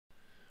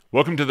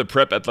Welcome to the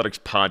Prep Athletics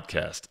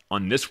Podcast.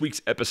 On this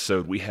week's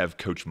episode, we have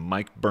Coach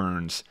Mike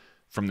Byrnes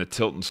from the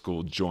Tilton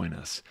School join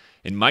us.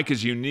 And Mike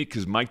is unique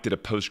because Mike did a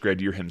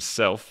post-grad year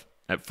himself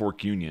at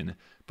Fork Union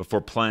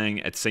before playing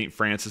at St.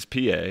 Francis,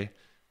 PA.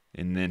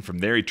 And then from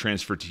there, he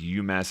transferred to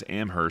UMass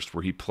Amherst,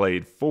 where he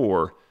played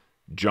for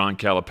John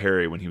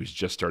Calipari when he was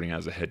just starting out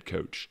as a head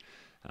coach.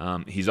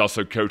 He's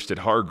also coached at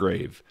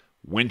Hargrave,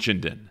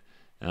 Winchendon,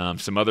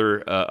 some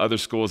other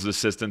schools as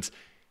assistants.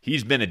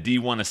 He's been a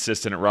D1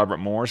 assistant at Robert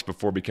Morris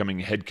before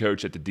becoming a head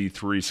coach at the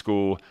D3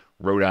 School,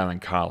 Rhode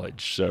Island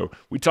College. So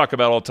we talk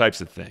about all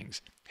types of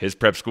things. His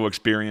prep school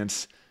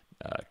experience,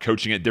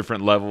 coaching at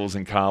different levels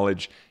in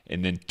college,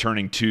 and then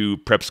turning two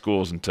prep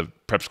schools into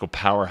prep school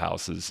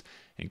powerhouses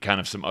and kind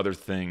of some other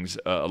things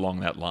along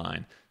that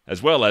line,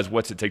 as well as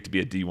what's it take to be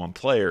a D1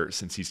 player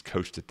since he's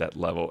coached at that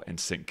level and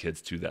sent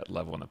kids to that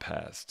level in the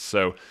past.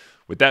 So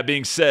with that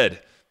being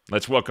said,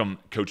 let's welcome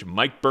Coach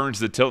Mike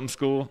Byrnes of the Tilton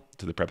School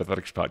to the Prep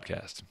Athletics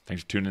Podcast.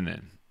 Thanks for tuning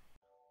in.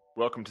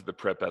 Welcome to the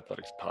Prep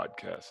Athletics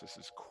Podcast. This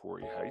is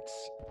Corey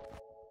Heights.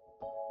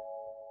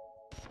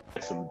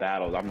 Some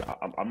battles.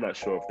 I'm not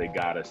sure if they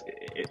got us.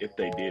 If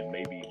they did,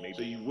 maybe.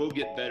 So you will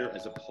get better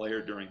as a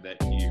player during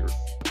that year.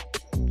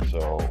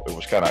 So it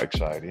was kind of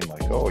exciting.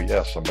 Like, oh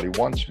yeah, somebody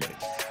wants me.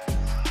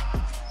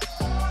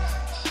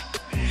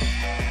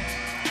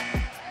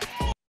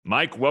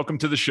 Mike, welcome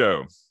to the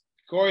show.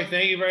 Corey,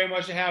 thank you very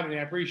much for having me.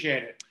 I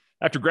appreciate it.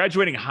 After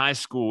graduating high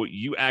school,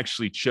 you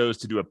actually chose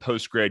to do a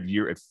post-grad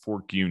year at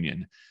Fork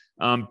Union.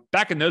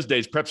 Back in those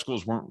days, prep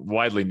schools weren't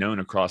widely known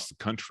across the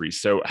country.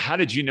 So how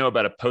did you know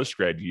about a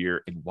post-grad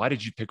year, and why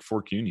did you pick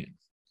Fork Union?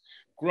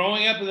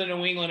 Growing up in the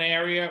New England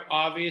area,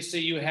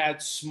 obviously you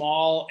had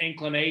small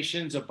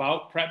inclinations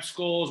about prep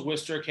schools,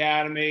 Worcester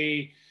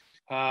Academy,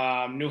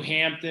 New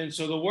Hampton.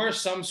 So there were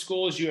some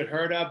schools you had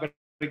heard of, but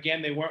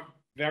again, they weren't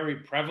very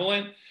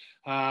prevalent.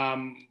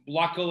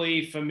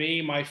 Luckily for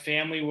me, my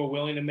family were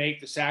willing to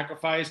make the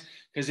sacrifice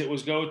because it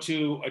was go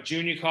to a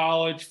junior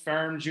college,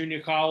 Ferrum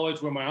Junior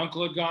College, where my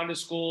uncle had gone to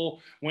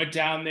school, went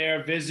down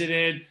there,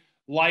 visited,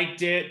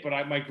 liked it,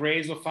 but my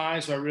grades were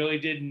fine, so I really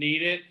didn't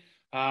need it.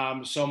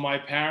 So my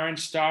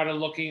parents started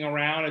looking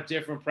around at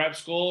different prep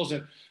schools,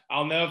 and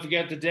I'll never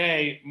forget the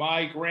day.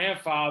 My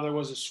grandfather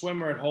was a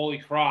swimmer at Holy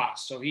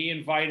Cross, so he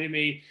invited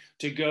me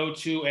to go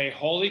to a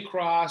Holy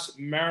Cross,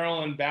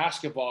 Maryland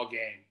basketball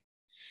game.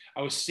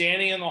 I was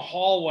standing in the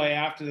hallway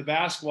after the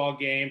basketball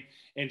game,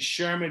 and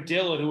Sherman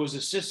Dillard, who was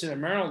assistant at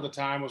Maryland at the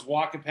time, was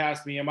walking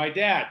past me and my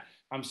dad.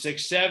 I'm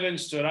 6'7",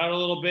 stood out a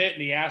little bit,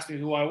 and he asked me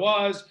who I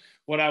was,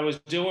 what I was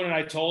doing, and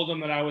I told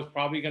him that I was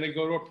probably going to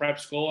go to a prep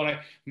school, and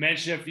I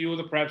mentioned a few of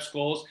the prep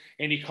schools,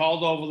 and he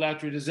called over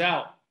Lefty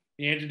Dizelle.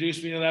 He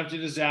introduced me to Lefty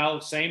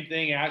Dizelle, same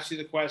thing, asked you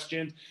the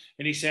questions,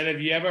 and he said, have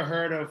you ever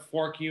heard of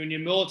Fork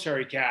Union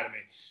Military Academy?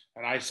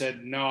 And I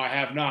said, no, I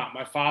have not.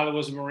 My father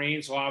was a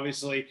Marine, so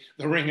obviously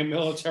the ring of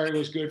military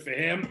was good for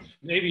him.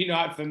 Maybe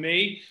not for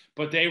me,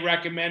 but they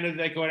recommended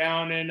they go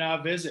down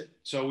and visit.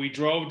 So we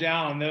drove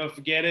down. I'll never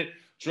forget it.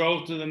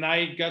 Drove through the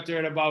night, got there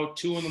at about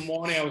 2 in the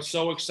morning. I was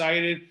so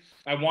excited.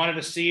 I wanted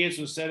to see it.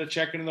 So instead of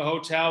checking in the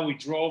hotel, we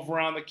drove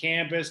around the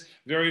campus.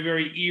 Very,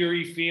 very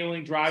eerie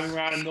feeling driving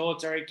around a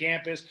military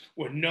campus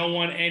with no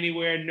one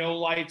anywhere, no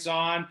lights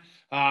on.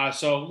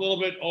 So a little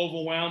bit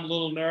overwhelmed, a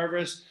little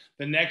nervous.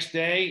 The next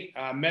day,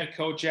 met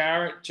Coach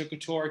Arrett, took a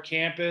tour of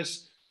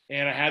campus,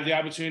 and I had the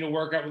opportunity to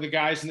work out with the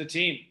guys in the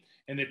team.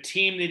 And the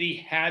team that he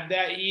had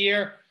that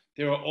year,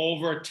 there were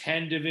over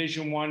 10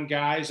 Division I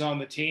guys on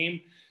the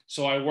team.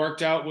 So I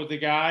worked out with the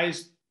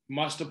guys,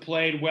 must have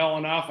played well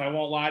enough. I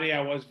won't lie to you, I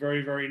was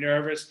very, very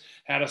nervous,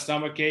 had a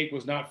stomachache,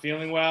 was not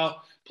feeling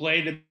well,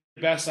 played the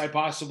best I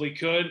possibly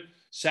could,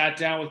 sat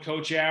down with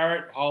Coach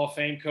Arrett, Hall of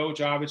Fame coach,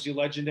 obviously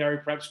legendary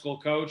prep school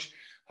coach.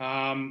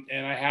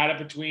 And I had it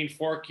between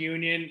Fork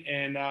Union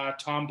and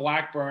Tom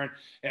Blackburn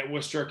at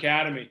Worcester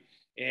Academy.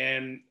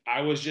 And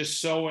I was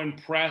just so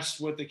impressed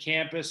with the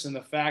campus and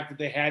the fact that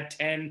they had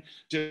 10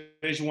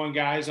 Division I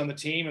guys on the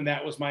team, and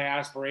that was my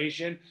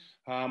aspiration.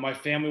 My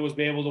family was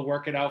able to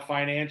work it out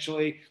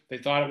financially. They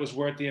thought it was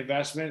worth the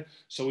investment,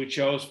 so we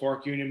chose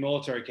Fork Union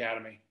Military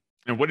Academy.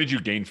 And what did you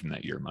gain from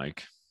that year,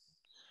 Mike?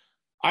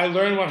 I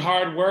learned what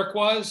hard work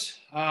was.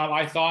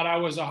 I thought I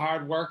was a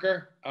hard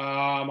worker.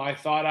 I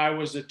thought I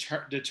was a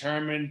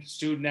determined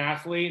student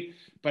athlete,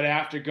 but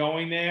after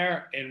going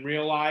there and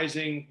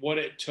realizing what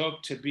it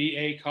took to be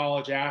a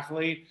college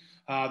athlete,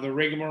 the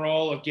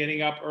rigmarole of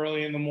getting up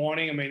early in the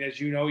morning. I mean,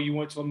 as you know, you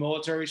went to a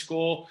military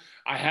school.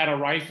 I had a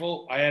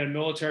rifle. I had a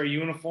military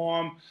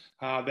uniform.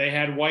 They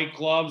had white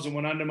gloves and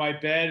went under my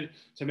bed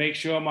to make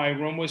sure my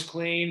room was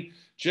clean.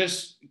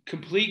 Just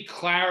complete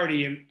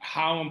clarity in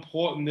how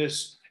important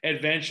this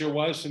adventure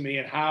was for me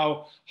and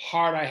how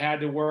hard I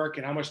had to work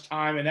and how much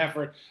time and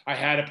effort I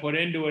had to put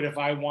into it if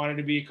I wanted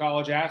to be a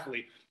college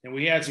athlete. And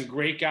we had some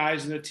great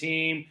guys in the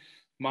team,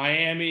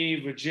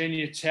 Miami,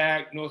 Virginia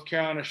Tech, North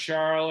Carolina,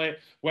 Charlotte,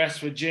 West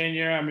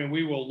Virginia. I mean,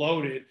 we were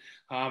loaded.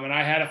 And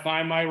I had to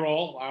find my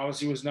role. I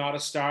obviously was not a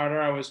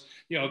starter. I was,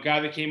 a guy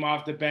that came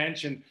off the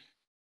bench. And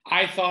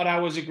I thought I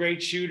was a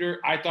great shooter.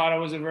 I thought I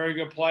was a very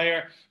good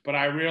player, but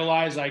I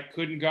realized I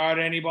couldn't guard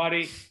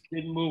anybody,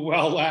 didn't move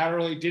well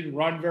laterally, didn't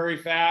run very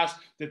fast,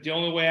 that the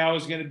only way I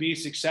was going to be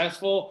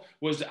successful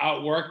was to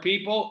outwork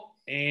people.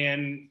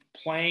 And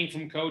playing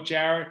from Coach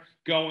Arrett,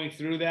 going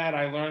through that,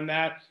 I learned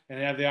that and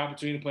have the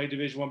opportunity to play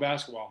Division I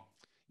basketball.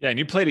 Yeah, and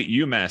you played at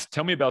UMass.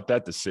 Tell me about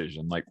that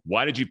decision. Like,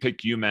 why did you pick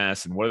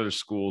UMass, and what other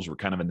schools were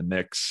kind of in the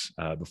mix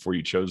before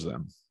you chose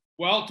them?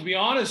 Well, to be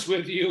honest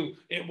with you,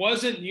 it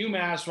wasn't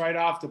UMass right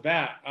off the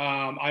bat.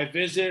 I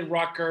visited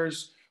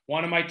Rutgers.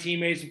 One of my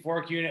teammates in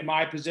Fork Unit,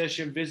 my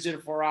position, visited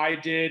before I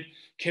did,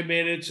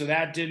 committed, so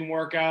that didn't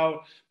work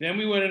out. Then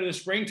we went into the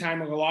springtime,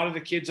 like a lot of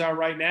the kids are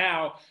right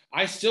now.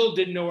 I still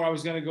didn't know where I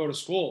was going to go to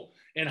school.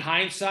 In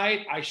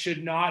hindsight, I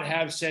should not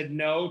have said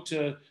no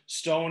to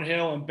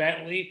Stonehill and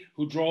Bentley,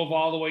 who drove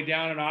all the way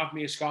down and offered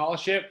me a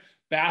scholarship.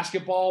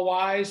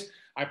 Basketball-wise,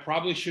 I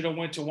probably should have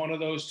went to one of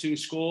those two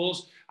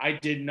schools. I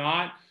did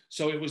not.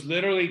 So it was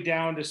literally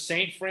down to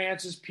St.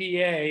 Francis, PA,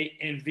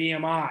 and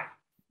VMI.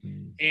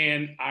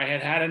 And I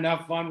had had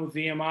enough fun with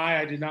VMI.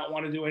 I did not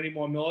want to do any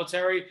more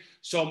military.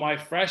 So my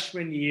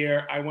freshman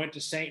year, I went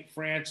to St.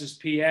 Francis,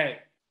 PA.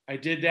 I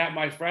did that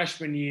my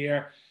freshman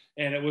year,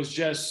 and it was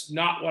just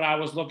not what I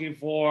was looking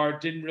for.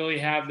 Didn't really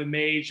have the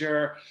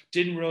major,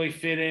 didn't really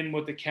fit in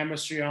with the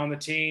chemistry on the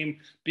team.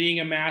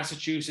 Being a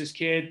Massachusetts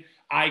kid,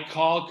 I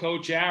called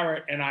Coach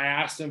Arrett and I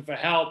asked him for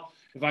help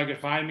if I could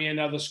find me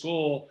another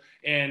school.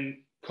 And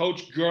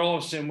Coach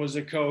Gerlison was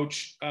a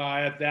coach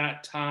at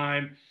that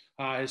time.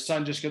 His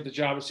son just got the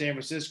job at San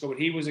Francisco, but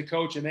he was a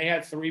coach, and they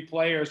had 3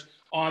 players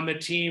on the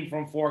team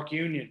from Fork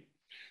Union.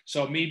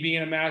 So me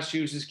being a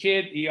Massachusetts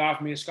kid, he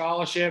offered me a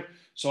scholarship.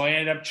 So I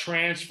ended up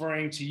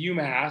transferring to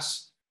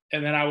UMass.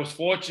 And then I was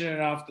fortunate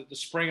enough that the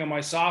spring of my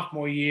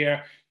sophomore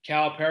year,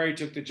 Calipari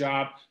took the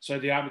job. So I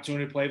had the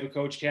opportunity to play with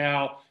Coach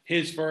Cal,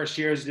 his first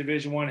year as a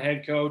Division I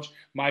head coach,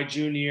 my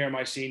junior year,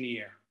 my senior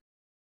year.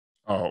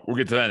 Oh, we'll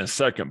get to that in a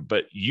second.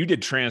 But you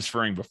did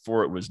transferring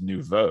before it was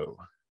nouveau,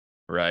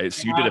 right?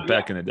 So you did it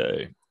back in the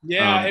day.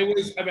 Yeah, it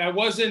was. I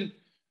mean,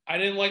 I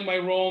didn't like my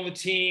role in the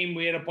team.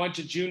 We had a bunch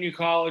of junior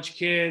college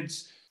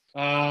kids.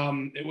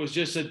 It was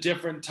just a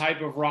different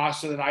type of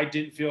roster that I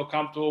didn't feel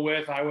comfortable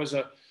with. I was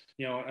an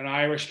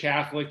Irish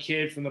Catholic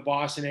kid from the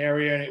Boston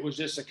area, and it was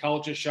just a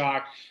culture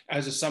shock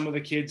as to some of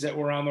the kids that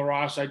were on the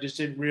roster. I just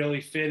didn't really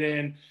fit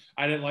in.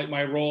 I didn't like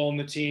my role in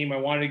the team. I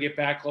wanted to get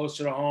back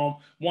closer to home.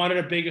 Wanted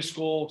a bigger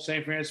school.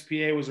 St. Francis,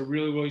 PA was a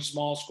really, really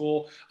small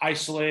school,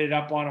 isolated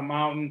up on a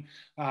mountain.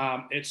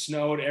 It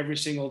snowed every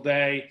single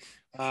day.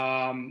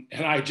 And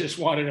I just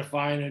wanted to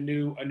find a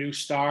new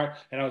start.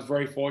 And I was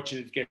very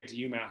fortunate to get to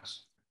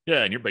UMass.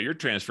 Yeah, but your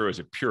transfer was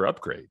a pure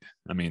upgrade.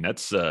 I mean,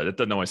 that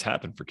doesn't always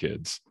happen for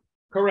kids.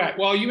 Correct.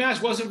 Well,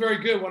 UMass wasn't very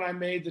good when I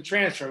made the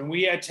transfer, and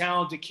we had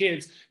talented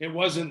kids. It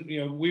wasn't,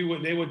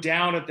 they were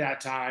down at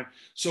that time,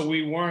 so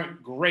we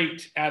weren't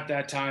great at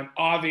that time.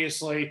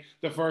 Obviously,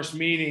 the first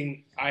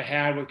meeting I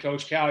had with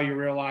Coach Cal, you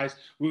realize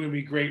we would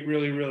be great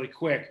really, really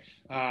quick.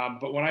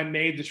 But when I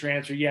made the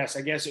transfer, yes,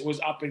 I guess it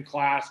was up in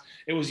class.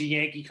 It was a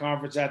Yankee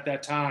conference at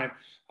that time,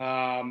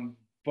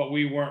 but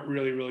we weren't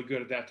really, really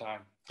good at that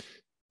time.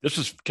 This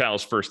was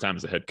Cal's first time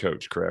as a head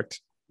coach, correct?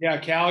 Yeah,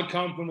 Cal had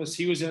come from this.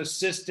 He was an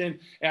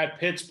assistant at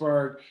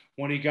Pittsburgh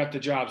when he got the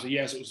job. So,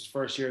 yes, it was his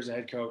first year as a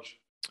head coach.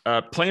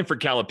 Playing for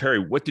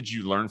Calipari, what did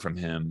you learn from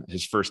him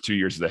his first 2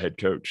 years as the head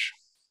coach?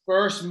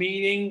 First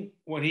meeting,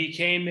 when he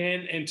came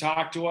in and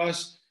talked to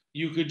us,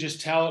 you could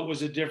just tell it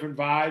was a different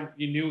vibe.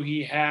 You knew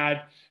he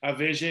had a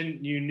vision.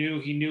 You knew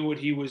he knew what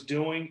he was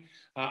doing.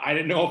 I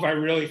didn't know if I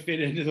really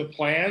fit into the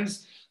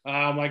plans.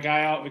 Like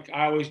I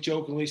always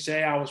jokingly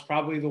say, I was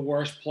probably the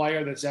worst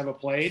player that's ever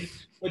played.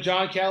 But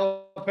John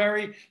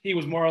Calipari, he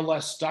was more or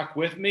less stuck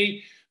with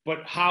me.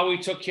 But how he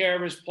took care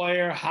of his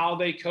player, how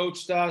they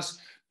coached us.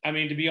 I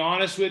mean, to be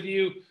honest with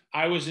you,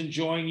 I was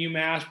enjoying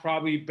UMass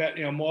probably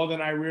more than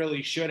I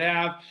really should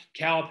have.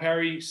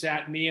 Calipari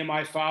sat me and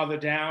my father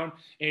down,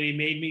 and he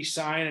made me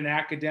sign an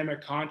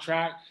academic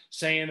contract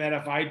saying that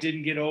if I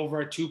didn't get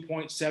over a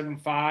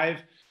 2.75,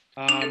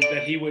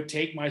 that he would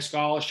take my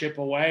scholarship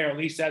away, or at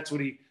least that's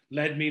what he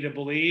led me to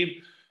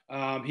believe.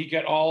 He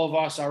got all of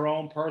us our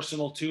own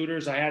personal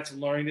tutors. I had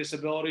some learning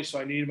disabilities, so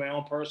I needed my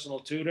own personal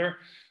tutor.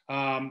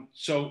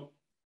 So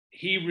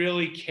he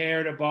really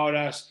cared about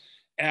us.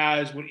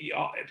 As when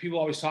people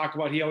always talk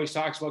about, he always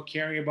talks about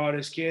caring about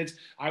his kids.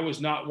 I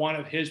was not one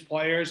of his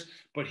players,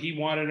 but he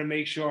wanted to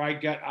make sure I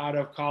got out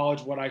of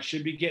college what I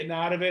should be getting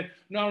out of it.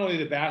 Not only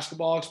the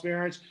basketball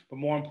experience, but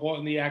more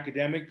importantly, the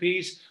academic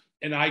piece.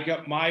 And I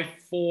got my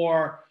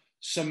 4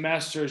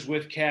 semesters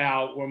with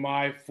Cal were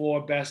my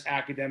 4 best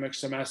academic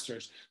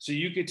semesters. So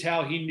you could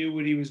tell he knew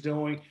what he was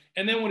doing.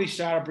 And then when he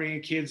started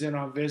bringing kids in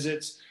on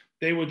visits,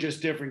 they were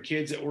just different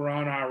kids that were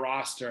on our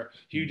roster.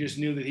 He just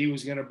knew that he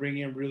was going to bring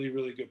in really,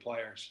 really good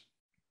players.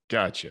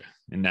 Gotcha.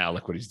 And now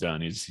look what he's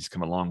done. He's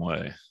come a long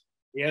way.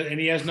 Yeah, and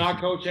he has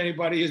not coached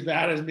anybody as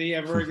bad as me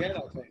ever again,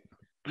 I think.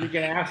 You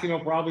can ask him,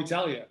 he'll probably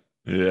tell you.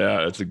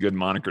 Yeah, that's a good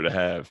moniker to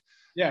have.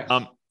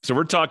 Yeah. So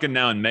we're talking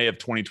now in May of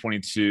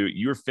 2022.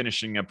 You were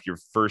finishing up your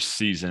first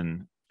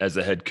season as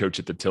a head coach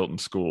at the Tilton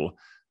School.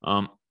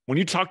 When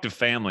you talk to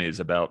families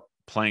about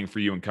playing for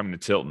you and coming to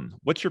Tilton,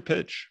 what's your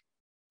pitch?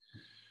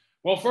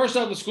 Well, first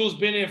off, the school's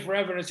been here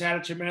forever and it's had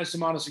a tremendous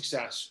amount of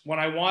success. When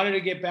I wanted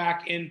to get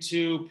back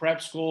into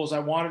prep schools, I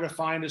wanted to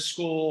find a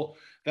school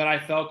that I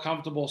felt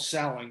comfortable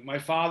selling. My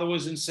father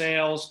was in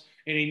sales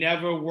and he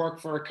never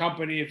worked for a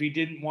company if he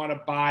didn't want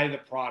to buy the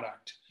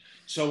product.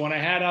 So when I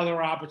had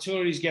other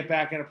opportunities to get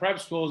back into prep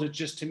schools, it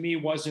just to me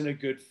wasn't a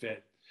good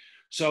fit.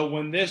 So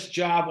when this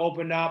job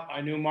opened up,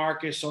 I knew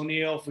Marcus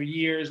O'Neill for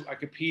years. I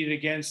competed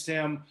against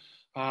him.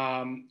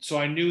 So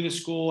I knew the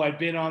school. I'd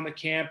been on the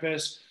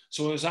campus.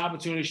 So when this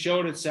opportunity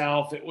showed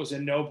itself, it was a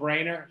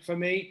no-brainer for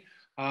me.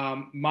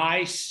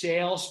 My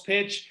sales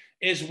pitch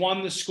is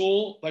one the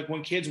school. Like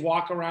when kids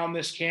walk around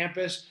this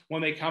campus,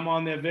 when they come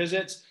on their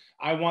visits,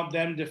 I want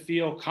them to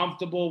feel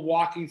comfortable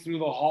walking through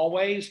the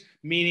hallways,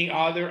 meaning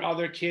are there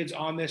other kids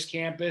on this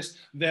campus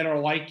that are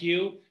like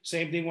you?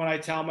 Same thing when I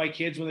tell my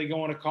kids when they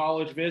go on a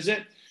college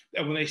visit,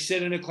 that when they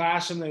sit in a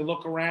classroom, they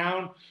look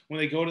around. When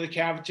they go to the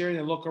cafeteria,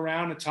 they look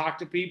around and talk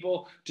to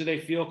people. Do they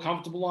feel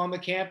comfortable on the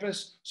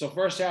campus? So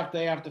first half,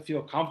 they have to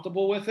feel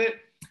comfortable with it.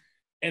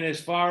 And as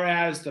far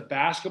as the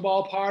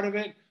basketball part of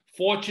it,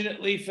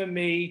 fortunately for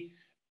me,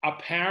 a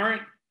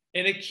parent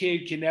and a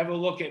kid can never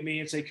look at me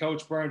and say,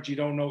 Coach Byrnes, you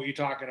don't know what you're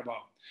talking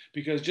about.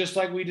 Because just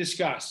like we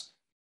discussed,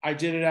 I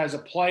did it as a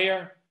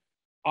player.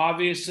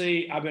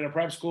 Obviously, I've been a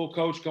prep school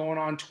coach going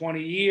on 20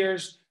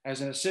 years.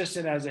 As an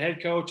assistant, as a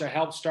head coach, I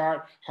helped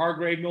start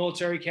Hargrave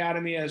Military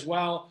Academy as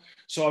well.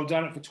 So I've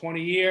done it for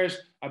 20 years.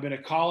 I've been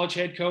a college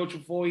head coach for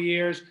 4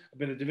 years. I've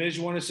been a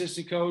Division I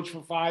assistant coach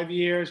for 5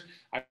 years.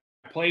 I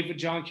played for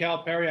John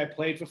Calipari. I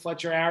played for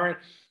Fletcher Arrett.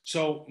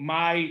 So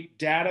my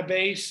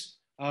database,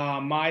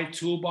 my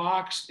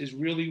toolbox is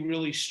really,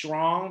 really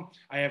strong.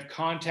 I have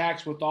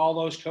contacts with all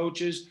those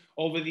coaches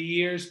over the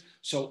years.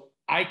 So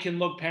I can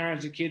look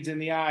parents and kids in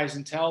the eyes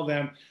and tell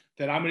them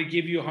that I'm going to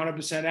give you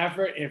 100%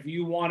 effort. If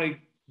you want to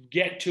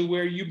get to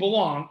where you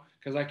belong,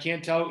 because I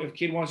can't tell if a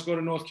kid wants to go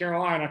to North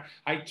Carolina,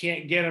 I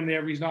can't get him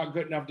there if he's not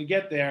good enough to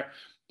get there.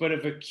 But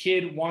if a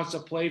kid wants to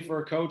play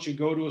for a coach and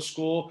go to a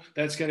school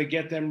that's going to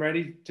get them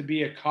ready to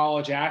be a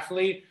college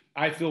athlete,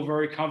 I feel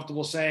very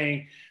comfortable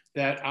saying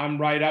that I'm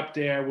right up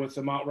there with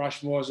the Mount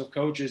Rushmores of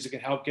coaches that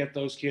can help get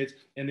those kids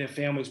and their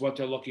families what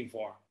they're looking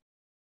for.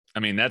 I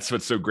mean, that's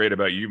what's so great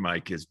about you,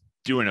 Mike, is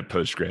doing a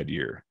post-grad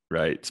year,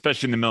 right?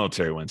 Especially in the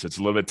military ones. It's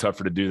a little bit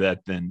tougher to do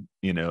that than,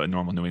 a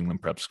normal New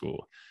England prep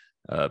school.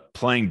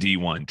 Playing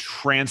D1,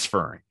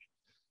 transferring,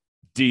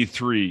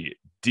 D3,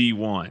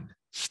 D1,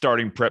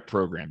 starting prep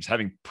programs,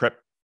 having prep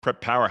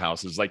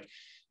powerhouses. Like,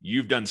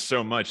 you've done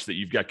so much that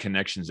you've got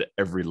connections at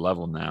every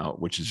level now,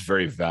 which is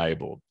very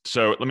valuable.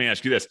 So let me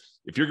ask you this.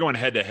 If you're going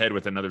head to head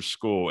with another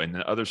school and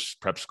the other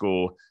prep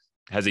school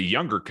has a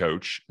younger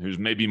coach who's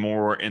maybe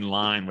more in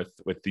line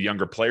with the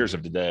younger players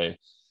of today,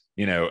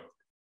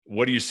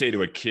 what do you say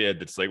to a kid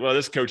that's like, well,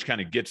 this coach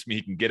kind of gets me,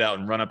 he can get out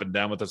and run up and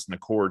down with us in the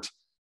court.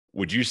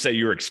 Would you say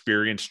your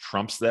experience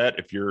trumps that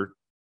if you're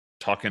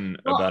talking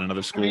about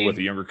another school with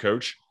a younger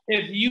coach?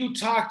 If you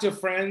talk to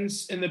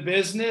friends in the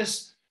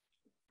business,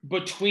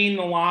 between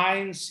the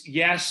lines,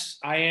 yes,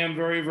 I am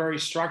very, very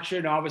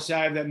structured. Obviously,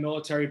 I have that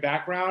military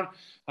background,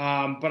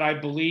 but I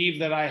believe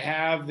that I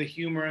have the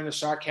humor and the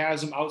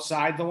sarcasm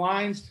outside the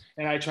lines,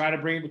 and I try to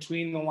bring it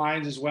between the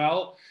lines as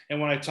well.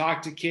 And when I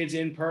talk to kids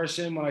in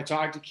person, when I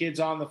talk to kids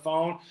on the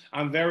phone,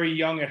 I'm very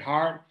young at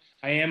heart.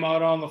 I am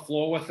out on the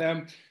floor with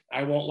them.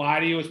 I won't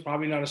lie to you, it's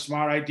probably not a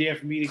smart idea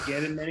for me to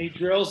get in many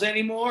drills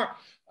anymore.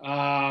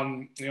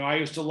 I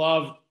used to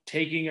love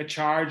taking a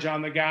charge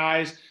on the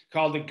guys,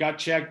 called the gut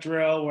check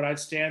drill, where I'd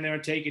stand there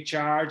and take a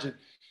charge,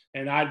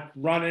 and I'd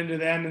run into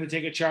them and they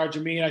take a charge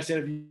of me. And I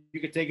said, if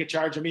you could take a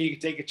charge of me, you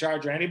could take a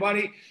charge of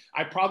anybody.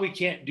 I probably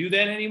can't do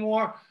that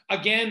anymore.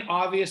 Again,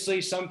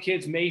 obviously, some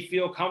kids may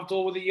feel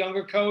comfortable with a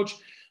younger coach,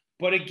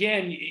 but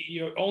again,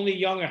 you're only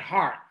young at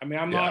heart. I mean,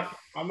 I'm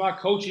not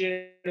coaching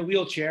in a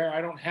wheelchair.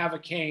 I don't have a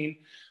cane.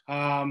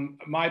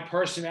 My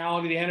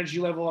personality, the energy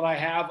level that I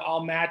have,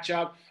 I'll match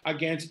up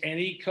against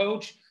any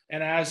coach.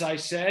 And as I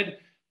said,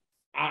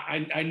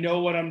 I know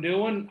what I'm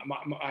doing.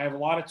 I have a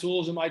lot of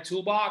tools in my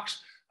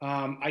toolbox.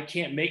 I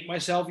can't make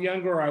myself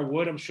younger, or I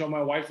would. I'm sure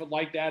my wife would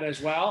like that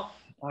as well.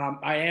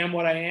 I am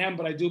what I am,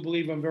 but I do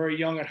believe I'm very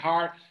young at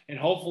heart. And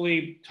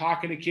hopefully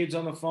talking to kids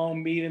on the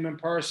phone, meet them in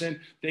person,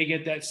 they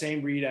get that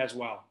same read as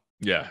well.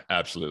 Yeah,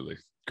 absolutely.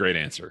 Great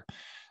answer.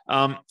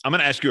 I'm going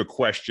to ask you a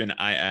question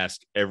I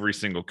ask every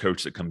single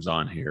coach that comes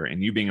on here,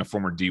 and you being a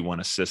former D1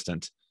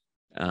 assistant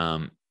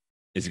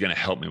is going to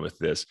help me with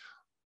this.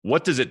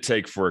 What does it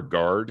take for a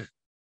guard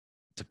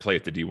to play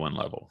at the D1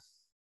 level?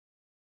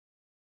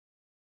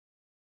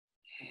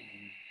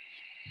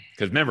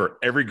 Because remember,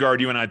 every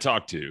guard you and I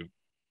talk to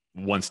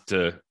wants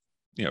to,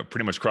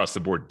 pretty much across the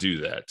board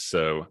do that.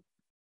 So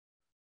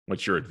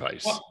what's your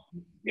advice?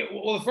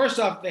 Well, first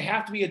off, they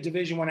have to be a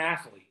Division I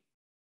athlete.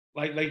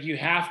 Like you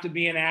have to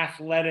be an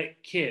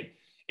athletic kid.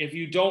 If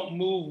you don't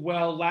move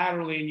well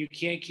laterally and you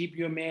can't keep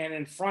your man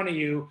in front of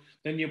you,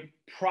 then you're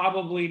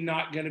probably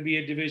not going to be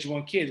a Division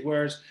I kid.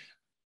 Whereas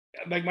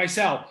like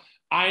myself,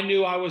 I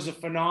knew I was a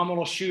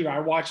phenomenal shooter. I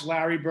watched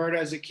Larry Bird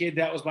as a kid.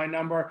 That was my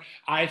number.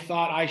 I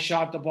thought I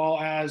shot the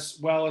ball as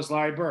well as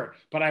Larry Bird,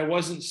 but I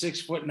wasn't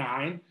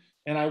 6'9",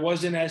 and I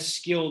wasn't as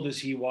skilled as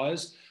he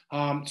was.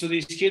 So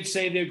these kids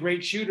say they're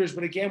great shooters,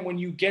 but again, when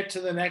you get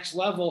to the next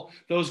level,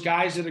 those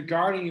guys that are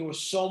guarding you are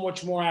so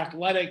much more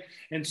athletic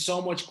and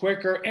so much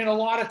quicker, and a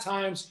lot of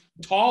times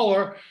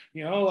taller.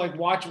 Like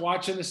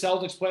watching the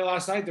Celtics play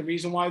last night, the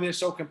reason why they're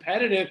so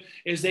competitive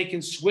is they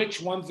can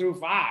switch 1 through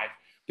 5.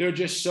 They're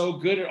just so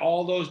good at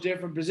all those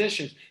different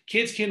positions.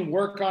 Kids can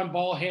work on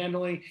ball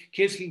handling.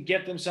 Kids can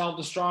get themselves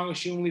the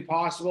strongest humanly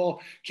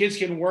possible. Kids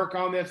can work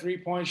on their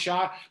three-point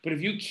shot. But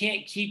if you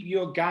can't keep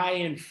your guy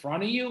in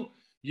front of you,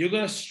 you're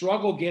going to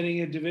struggle getting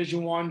a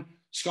Division I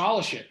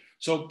scholarship.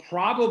 So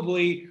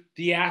probably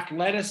the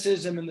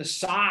athleticism and the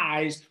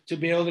size to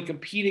be able to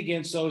compete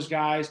against those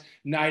guys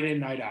night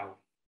in, night out.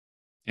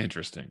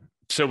 Interesting.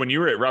 So when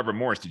you were at Robert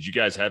Morris, did you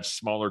guys have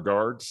smaller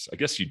guards? I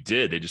guess you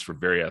did. They just were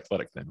very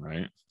athletic then,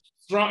 right?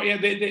 Strong. Yeah,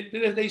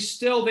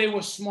 they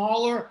were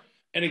smaller.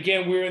 And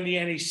again, we were in the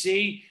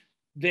NEC.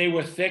 They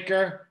were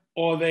thicker,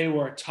 or they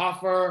were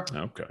tougher,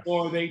 okay,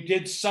 or they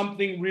did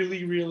something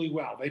really, really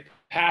well. They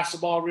passed the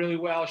ball really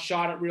well,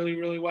 shot it really,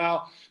 really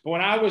well. But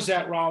when I was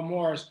at Robert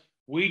Morris,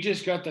 we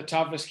just got the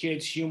toughest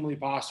kids humanly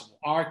possible.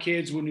 Our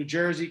kids were New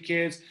Jersey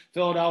kids,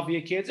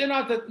 Philadelphia kids, and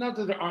not that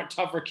there aren't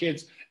tougher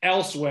kids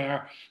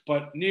elsewhere,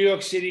 but New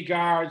York City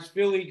guards,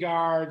 Philly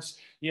guards,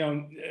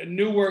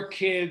 Newark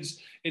kids.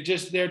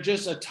 They're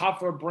just a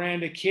tougher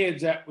brand of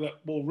kids that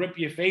will rip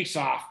your face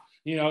off,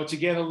 to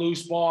get a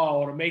loose ball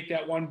or to make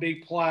that one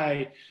big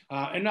play.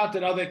 And not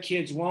that other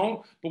kids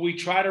won't, but we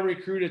try to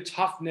recruit a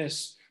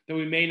toughness that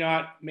we may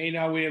not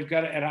we have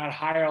got at a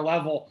higher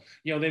level.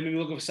 They may be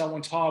looking for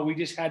someone tall. We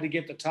just had to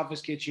get the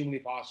toughest kids humanly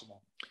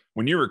possible.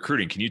 When you're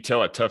recruiting, can you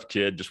tell a tough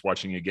kid just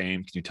watching a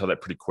game? Can you tell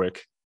that pretty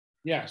quick?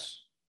 Yes.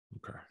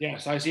 Okay.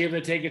 Yes. I see if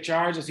they take a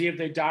charge. I see if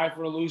they dive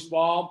for a loose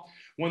ball.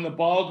 When the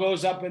ball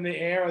goes up in the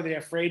air, are they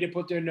afraid to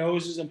put their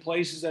noses in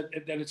places that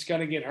it's going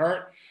to get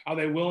hurt? Are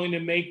they willing to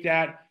make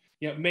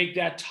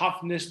that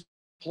toughness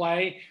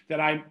play that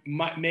I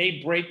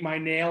may break my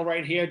nail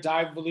right here,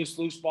 dive for this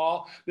loose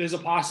ball? There's a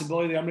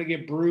possibility that I'm going to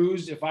get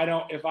bruised if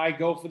I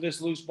go for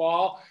this loose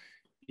ball.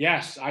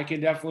 Yes, I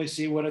can definitely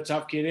see what a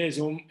tough kid is.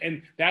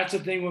 And that's the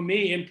thing with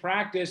me in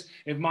practice.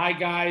 If my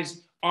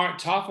guys aren't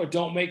tough or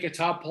don't make a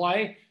tough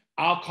play,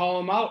 I'll call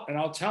them out and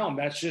I'll tell them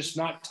that's just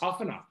not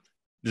tough enough.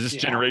 Does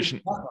this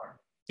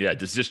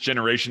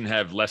generation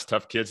have less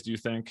tough kids, do you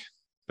think,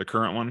 the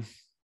current one?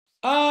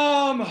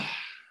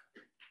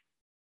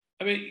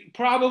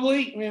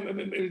 Probably.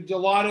 A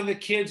lot of the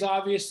kids,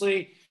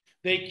 obviously,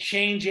 they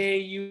change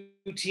AAU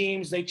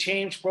teams. They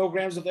change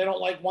programs. If they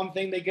don't like one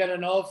thing, they get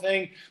another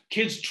thing.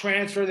 Kids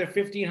transfer. There are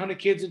 1,500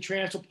 kids in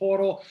transfer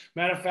portal.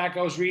 Matter of fact,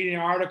 I was reading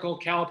an article.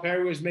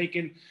 Calipari was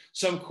making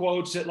some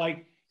quotes that,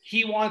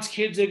 he wants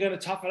kids that are going to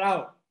tough it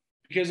out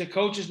because a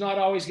coach is not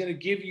always going to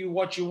give you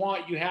what you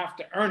want. You have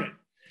to earn it.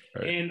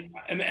 Right.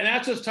 And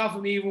that's what's tough for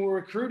me when we're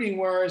recruiting,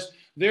 whereas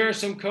there are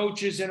some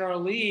coaches in our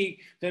league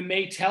that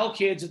may tell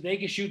kids that they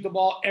can shoot the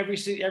ball every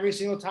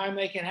single time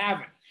they can have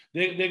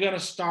it. They're going to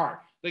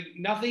start.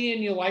 Nothing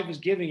in your life is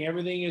giving.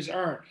 Everything is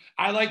earned.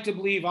 I like to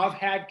believe I've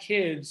had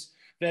kids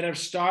that have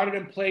started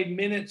and played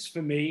minutes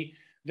for me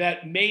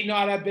that may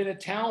not have been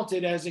as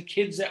talented as the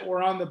kids that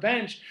were on the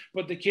bench,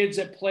 but the kids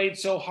that played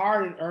so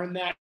hard and earned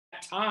that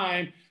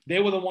time, they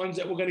were the ones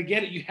that were going to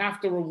get it. You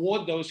have to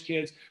reward those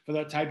kids for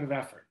that type of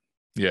effort.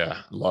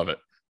 Yeah, love it.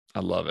 I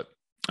love it.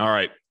 All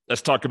right,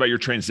 let's talk about your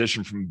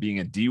transition from being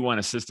a D1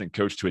 assistant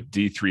coach to a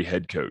D3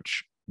 head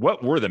coach.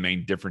 What were the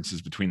main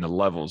differences between the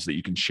levels that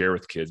you can share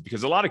with kids?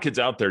 Because a lot of kids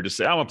out there just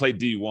say, I want to play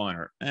D1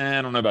 or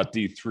I don't know about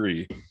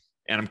D3.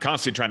 And I'm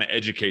constantly trying to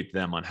educate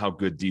them on how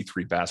good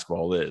D3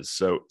 basketball is.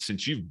 So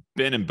since you've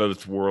been in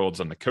both worlds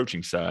on the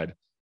coaching side,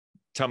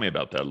 tell me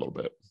about that a little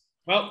bit.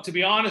 Well, to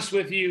be honest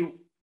with you,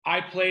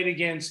 I played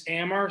against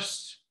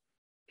Amherst,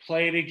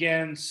 played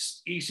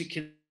against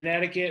Eastern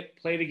Connecticut,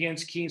 played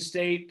against Keene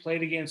State,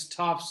 played against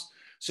Tufts.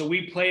 So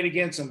we played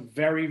against some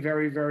very,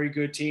 very, very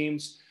good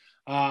teams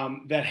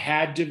that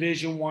had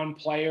Division I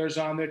players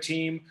on their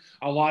team.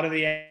 A lot of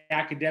the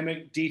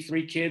academic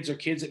D3 kids are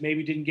kids that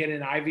maybe didn't get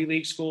in Ivy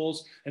League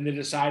schools and they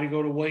decide to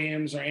go to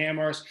Williams or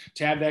Amherst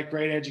to have that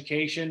great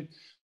education.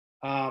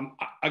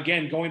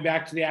 Again, going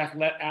back to the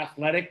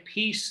athletic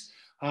piece,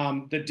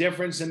 the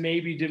difference in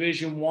maybe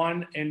Division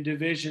I and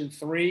Division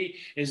III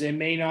is they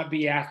may not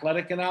be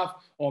athletic enough,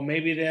 or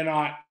maybe they're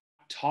not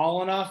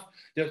tall enough.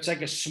 It's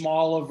like a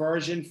smaller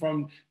version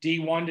from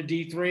D1 to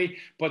D3,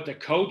 but the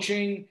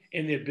coaching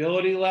and the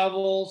ability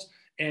levels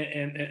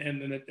and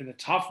the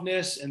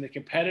toughness and the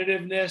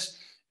competitiveness,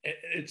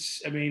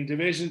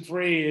 Division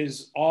III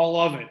is all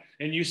of it.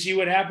 And you see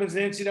what happens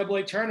in the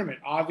NCAA tournament.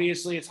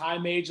 Obviously, it's high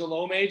major,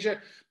 low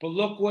major, but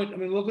look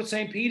what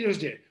St. Peter's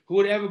did. Who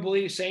would ever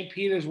believe St.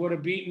 Peter's would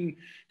have beaten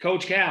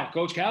Coach Cal?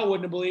 Coach Cal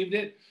wouldn't have believed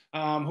it.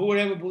 Who would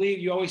ever believe?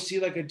 You always see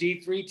like a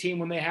D3 team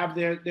when they have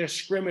their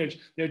scrimmage,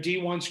 their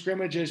D1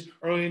 scrimmages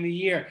early in the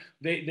year.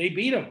 They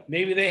beat them.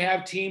 Maybe they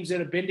have teams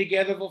that have been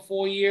together for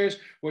 4 years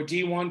where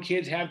D1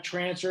 kids have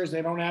transfers.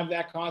 They don't have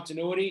that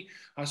continuity.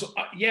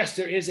 Yes,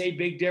 there is a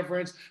big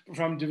difference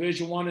from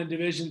Division I and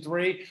Division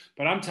III.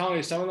 But I'm telling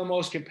you, some of the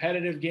most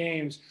competitive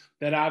games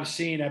that I've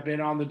seen have been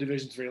on the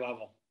Division III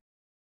level.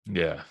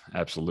 Yeah,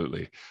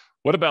 absolutely.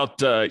 What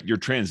about your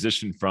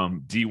transition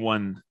from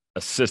D1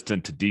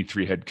 assistant to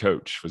D3 head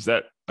coach? Was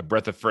that a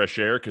breath of fresh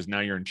air because now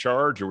you're in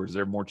charge, or was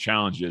there more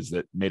challenges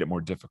that made it more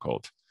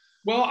difficult?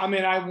 Well, I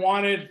mean, I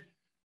wanted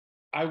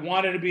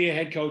to be a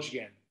head coach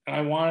again. And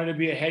I wanted to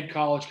be a head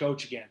college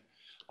coach again.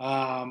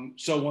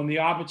 So when the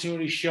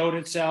opportunity showed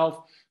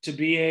itself to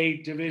be a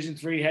Division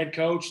III head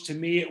coach, to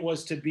me, it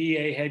was to be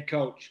a head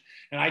coach.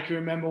 And I can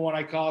remember when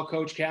I called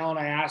Coach Cal and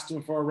I asked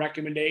him for a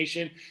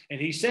recommendation. And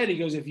he said, he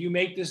goes, if you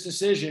make this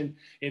decision,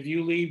 if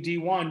you leave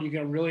D1, you're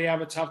going to really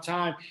have a tough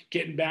time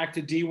getting back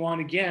to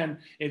D1 again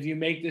if you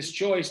make this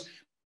choice.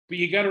 But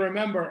you got to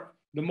remember,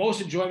 the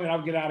most enjoyment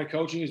I've got out of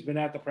coaching has been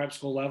at the prep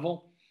school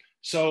level.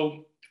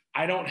 So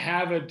I don't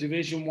have a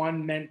Division I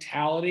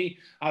mentality.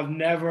 I've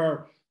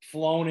never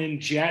flown in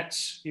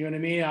jets. You know what I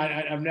mean?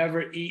 I've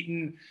never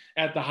eaten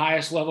at the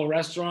highest level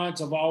restaurants.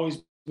 I've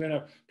always been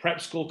a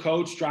prep school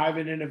coach,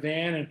 driving in a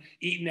van and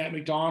eating at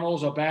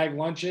McDonald's or bag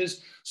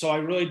lunches. So I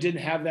really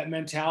didn't have that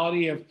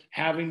mentality of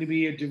having to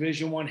be a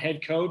Division I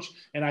head coach.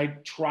 And I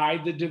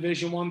tried the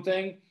Division I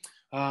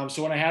thing.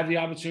 So when I had the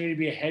opportunity to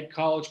be a head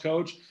college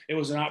coach, it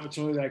was an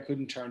opportunity that I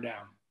couldn't turn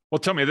down. Well,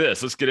 tell me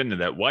this. Let's get into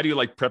that. Why do you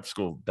like prep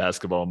school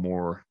basketball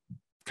more,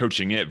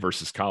 coaching it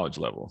versus college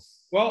level?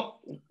 Well,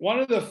 one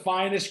of the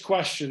finest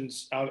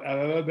questions I've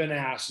ever been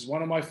asked is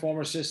one of my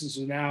former assistants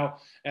who now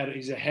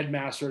he's a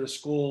headmaster at a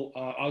school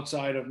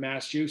outside of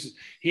Massachusetts.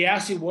 He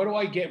asked me, what do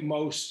I get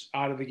most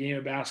out of the game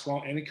of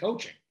basketball and in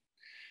coaching?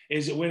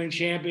 Is it winning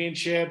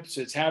championships?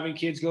 It's having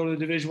kids go to the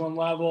Division I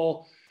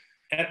level?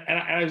 And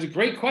it was a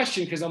great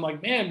question because I'm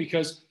like, man,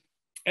 because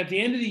at the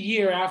end of the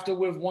year, after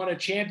we've won a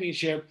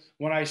championship,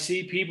 when I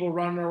see people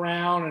running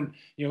around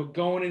and,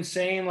 going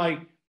insane, like,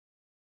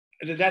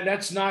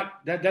 that's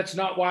not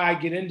why I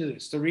get into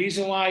this. The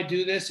reason why I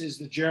do this is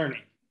the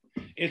journey.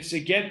 It's to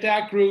get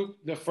that group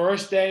the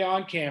first day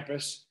on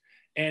campus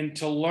and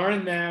to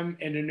learn them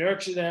and to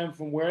nurture them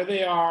from where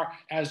they are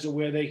as to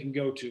where they can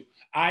go to.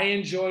 I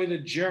enjoy the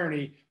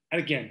journey.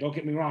 And again, don't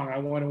get me wrong. I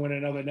want to win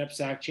another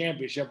NEPSAC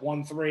championship,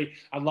 won 3.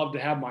 I'd love to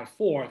have my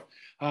 4th.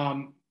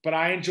 But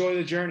I enjoy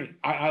the journey.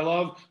 I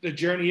love the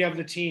journey of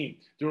the team,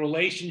 the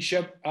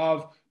relationship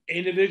of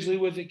individually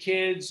with the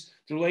kids,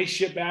 the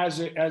relationship as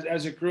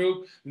a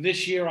group.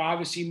 This year,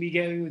 obviously, me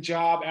getting the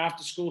job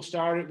after school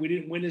started, we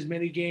didn't win as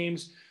many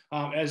games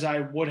as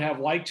I would have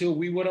liked to.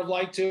 We would have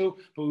liked to,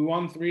 but we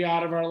won 3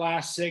 out of our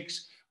last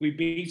 6. We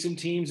beat some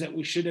teams that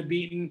we should have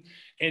beaten.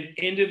 And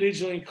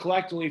individually and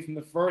collectively, from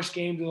the first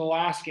game to the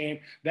last game,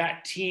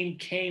 that team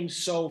came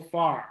so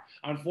far.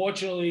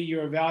 Unfortunately,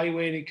 you're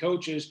evaluating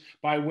coaches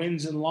by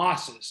wins and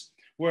losses,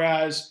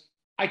 whereas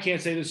I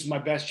can't say this is my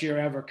best year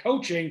ever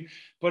coaching,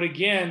 but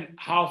again,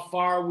 how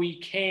far we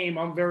came,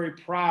 I'm very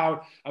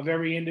proud of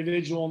every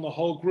individual in the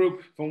whole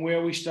group from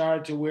where we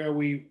started to where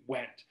we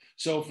went.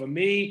 So for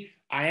me,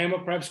 I am a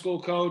prep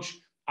school coach.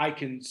 I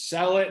can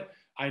sell it.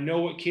 I know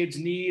what kids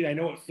need. I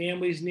know what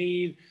families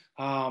need.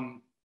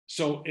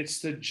 So it's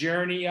the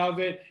journey of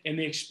it and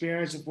the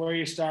experience of where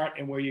you start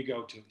and where you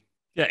go to.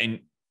 Yeah, and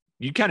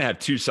you kind of have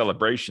 2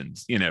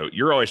 celebrations.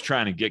 You're always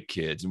trying to get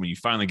kids, and when you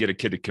finally get a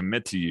kid to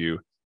commit to you,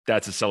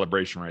 that's a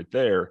celebration right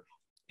there.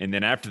 And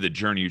then after the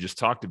journey you just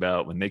talked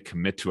about, when they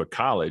commit to a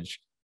college,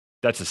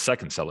 that's a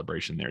second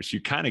celebration there. So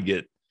you kind of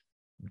get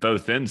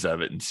both ends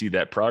of it and see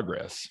that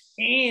progress.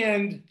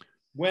 And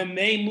when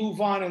they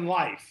move on in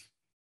life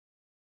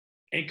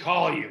and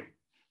call you,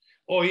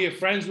 or you're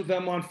friends with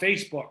them on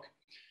Facebook,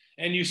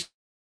 and you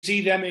see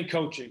them in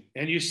coaching,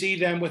 and you see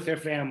them with their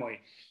family,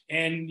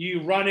 and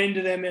you run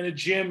into them in a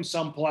gym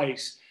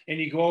someplace, and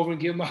you go over and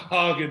give them a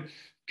hug, and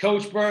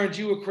Coach Byrnes,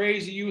 you were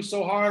crazy. You were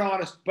so hard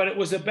on us, but it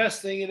was the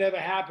best thing that ever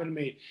happened to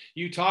me.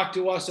 You talked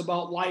to us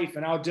about life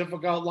and how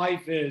difficult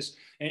life is,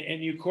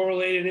 and you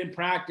correlated in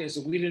practice,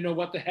 and we didn't know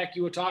what the heck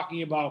you were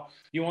talking about.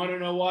 You want to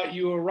know what?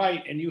 You were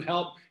right, and you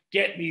helped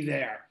get me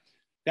there.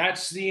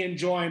 That's the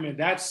enjoyment.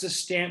 That's the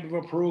stamp of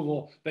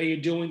approval that you're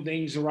doing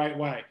things the right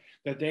way.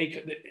 That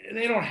they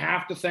don't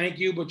have to thank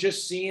you, but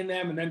just seeing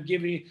them and then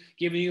giving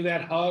you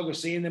that hug or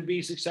seeing them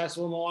be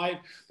successful in life,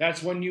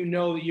 that's when you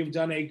know that you've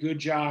done a good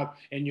job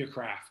in your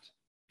craft.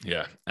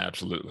 Yeah,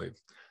 absolutely.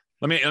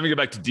 Let me go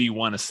back to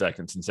D1 a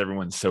second, since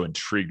everyone's so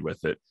intrigued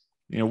with it.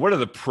 What are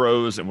the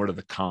pros and what are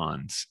the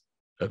cons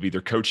of either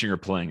coaching or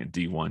playing at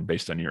D1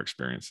 based on your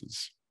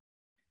experiences?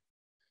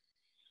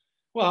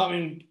 Well, I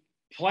mean,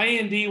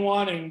 playing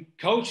D1 and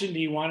coaching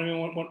D1, I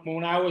mean,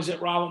 when I was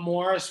at Robert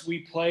Morris, we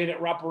played at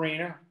Rupp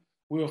Arena.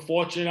 We were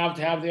fortunate enough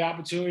to have the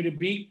opportunity to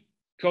beat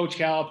Coach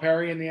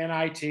Calipari in the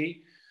NIT.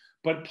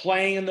 but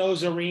playing in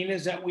those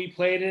arenas that we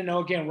played in,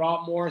 again,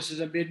 Rob Morris is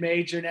a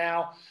mid-major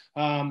now,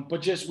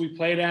 but just we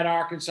played at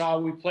Arkansas,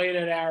 we played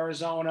at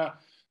Arizona,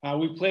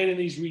 we played in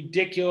these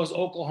ridiculous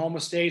Oklahoma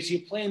States.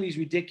 You play in these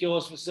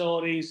ridiculous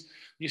facilities,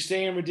 you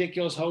stay in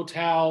ridiculous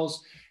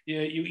hotels.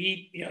 You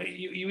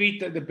eat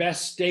the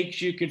best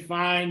steaks you could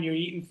find. You're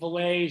eating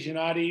fillets. You're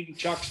not eating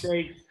chuck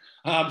steak.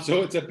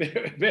 So it's a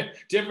bit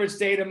different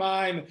state of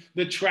mind.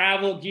 The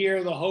travel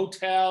gear, the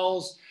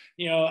hotels.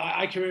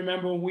 I can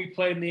remember when we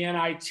played in the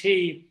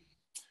NIT,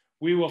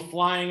 we were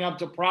flying up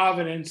to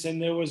Providence,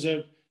 and there was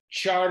a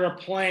charter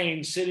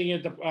plane sitting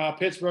at the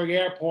Pittsburgh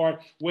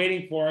airport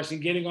waiting for us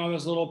and getting on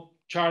this little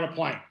charter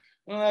plane.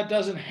 Well, that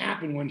doesn't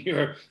happen when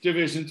you're a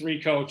Division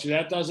III coach.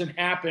 That doesn't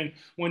happen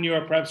when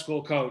you're a prep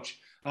school coach.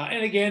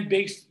 And again,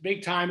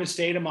 big time is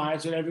state of mind.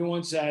 That's what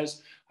everyone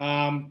says.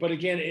 But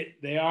again,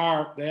 they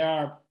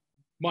are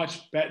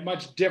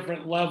much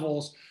different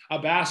levels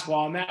of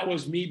basketball. And that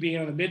was me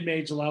being on the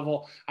mid-major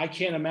level. I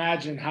can't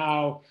imagine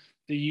how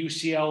the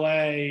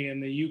UCLA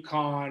and the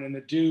UConn and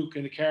the Duke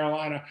and the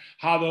Carolina,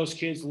 how those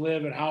kids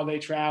live and how they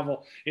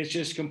travel. It's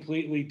just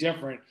completely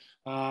different.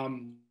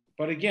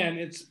 But again,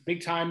 it's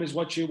big time is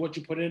what you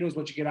put into is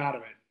what you get out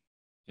of it.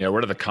 Yeah.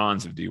 What are the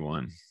cons of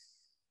D1?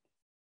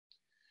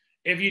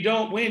 If you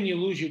don't win, you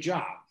lose your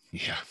job.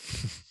 Yeah.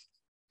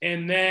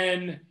 And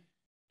then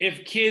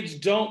if kids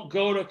don't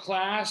go to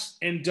class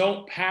and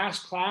don't pass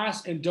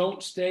class and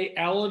don't stay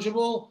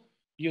eligible,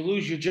 you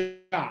lose your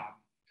job.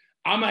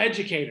 I'm an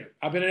educator.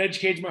 I've been an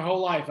educator my whole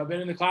life. I've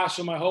been in the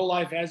classroom my whole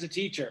life as a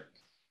teacher.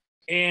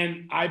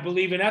 And I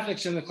believe in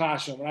ethics in the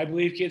classroom. And I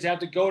believe kids have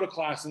to go to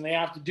class and they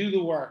have to do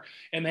the work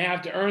and they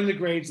have to earn the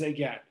grades they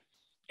get.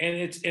 And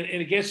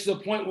it gets to the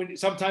point when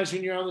sometimes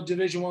when you're on the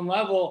Division I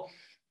level,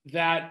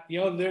 that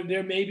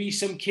there may be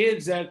some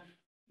kids that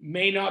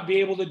may not be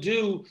able to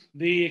do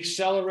the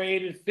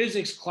accelerated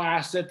physics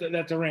class that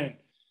they're in,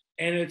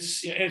 and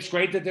it's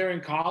great that they're in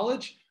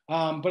college,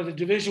 but at the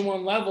Division I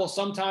level,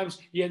 sometimes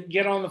you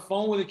get on the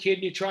phone with a kid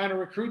and you're trying to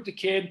recruit the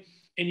kid,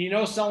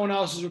 and someone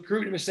else is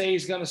recruiting him to say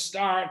he's going to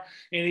start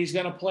and he's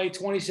going to play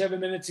 27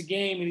 minutes a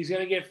game and he's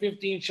going to get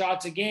 15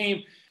 shots a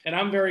game. And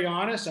I'm very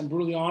honest. I'm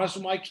brutally honest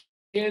with my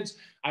kids.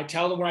 I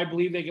tell them where I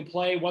believe they can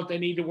play, what they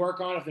need to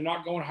work on. If they're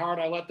not going hard,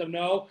 I let them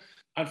know.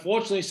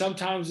 Unfortunately,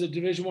 sometimes at the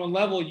Division I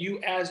level, you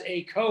as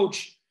a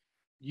coach,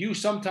 you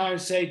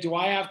sometimes say, do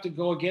I have to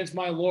go against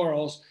my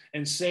laurels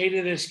and say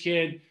to this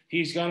kid,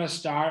 he's going to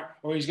start,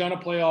 or he's going to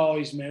play all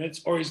these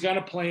minutes, or he's going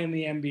to play in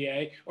the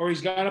NBA, or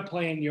he's going to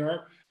play in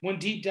Europe, when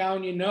deep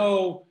down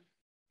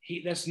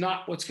that's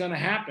not what's going to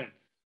happen.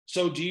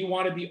 So do you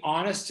want to be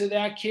honest to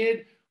that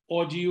kid?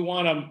 Or do you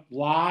want to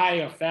lie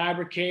or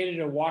fabricate it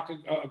or walk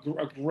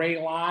a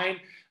gray line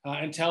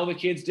and tell the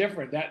kids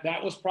different?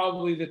 That was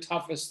probably the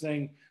toughest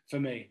thing for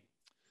me.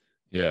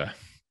 Yeah,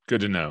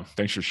 good to know.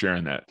 Thanks for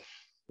sharing that.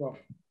 Sure.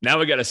 Now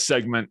we got a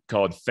segment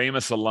called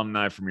Famous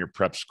Alumni from Your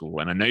Prep School.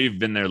 And I know you've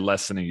been there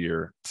less than a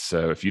year.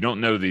 So if you don't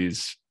know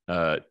these,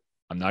 I'm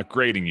not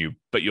grading you,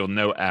 but you'll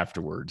know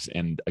afterwards.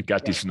 And I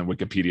got these from the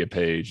Wikipedia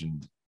page.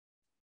 And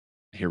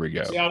here we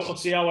go. We'll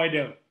see how I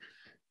do.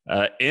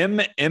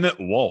 Emmett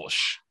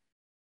Walsh.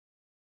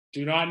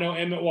 Do not know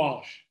Emmett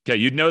Walsh. Okay,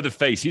 you'd know the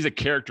face. He's a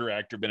character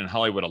actor, been in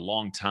Hollywood a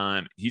long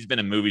time. He's been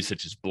in movies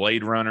such as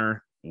Blade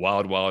Runner,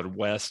 Wild Wild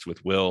West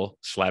with Will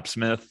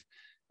Slapsmith,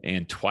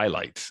 and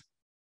Twilight.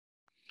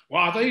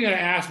 Wow, I thought you were going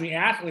to ask me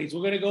athletes.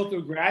 We're going to go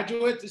through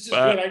graduates. This is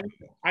good.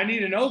 I need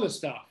to know this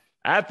stuff.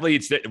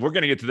 Athletes, we're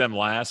going to get to them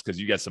last because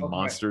you got some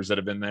monsters that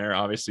have been there,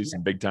 obviously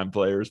some big-time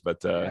players. But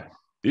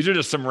these are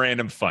just some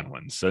random fun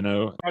ones. So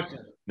no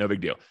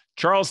big deal.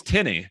 Charles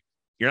Tenney.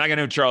 You're not going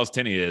to know who Charles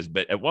Tenney is,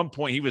 but at one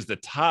point he was the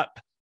top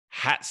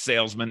hat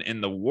salesman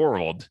in the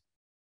world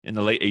in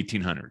the late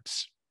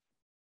 1800s.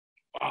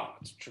 Wow,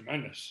 that's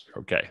tremendous.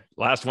 Okay.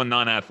 Last one,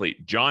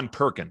 non-athlete. John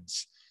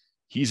Perkins.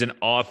 He's an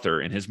author,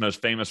 and his most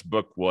famous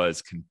book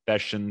was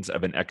Confessions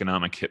of an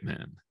Economic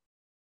Hitman.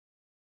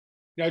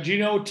 Now, do you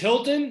know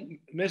Tilton,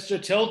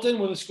 Mr. Tilton,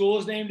 where the school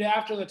is named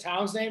after, the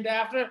town's named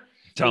after?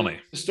 Tell me.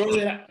 The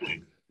story that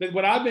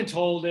what I've been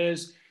told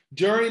is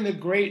during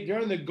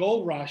the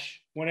gold rush,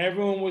 when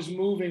everyone was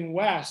moving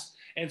west,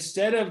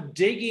 instead of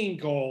digging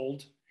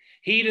gold,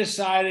 he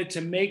decided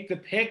to make the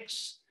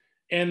picks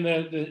and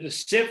the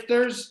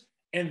sifters,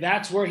 and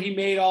that's where he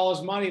made all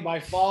his money, by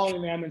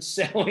following them and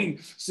selling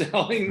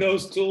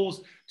those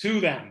tools to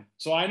them.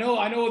 So I know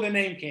where the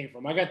name came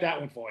from. I got that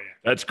one for you.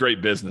 That's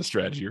great business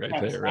strategy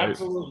there, right?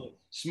 Absolutely.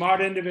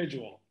 Smart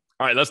individual.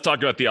 All right, let's talk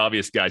about the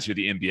obvious guys who are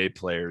the NBA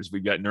players.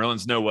 We've got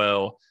Nerlens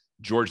Noel,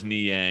 George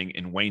Niang,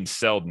 and Wayne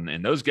Selden.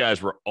 And those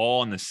guys were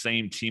all on the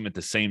same team at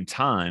the same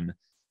time.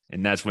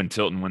 And that's when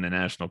Tilton won the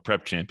national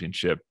prep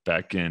championship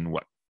back in,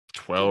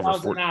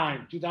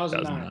 2009.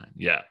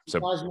 Yeah. So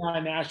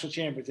 2009 national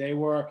champions. They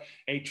were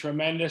a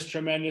tremendous,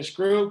 tremendous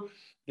group.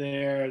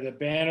 The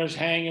banners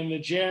hang in the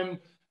gym.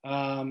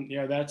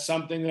 That's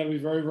something that would be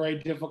very, very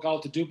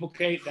difficult to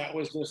duplicate. That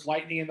was just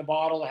lightning in the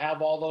bottle to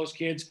have all those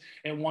kids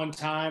at one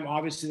time.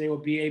 Obviously, they were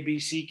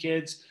BABC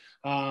kids.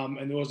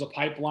 And there was a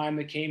pipeline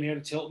that came here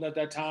to Tilton at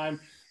that time.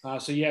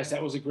 So yes,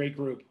 that was a great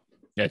group.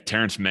 Yeah,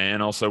 Terrence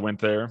Mann also went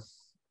there.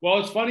 Well,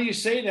 it's funny you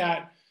say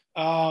that.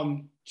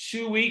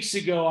 2 weeks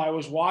ago, I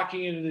was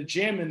walking into the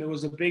gym and there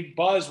was a big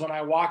buzz when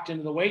I walked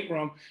into the weight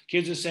room.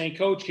 Kids are saying,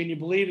 "Coach, can you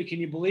believe it? Can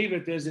you believe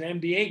it? There's an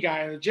NBA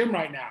guy in the gym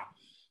right now."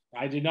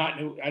 I did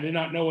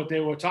not know what they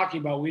were talking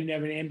about. We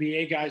didn't have any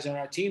NBA guys on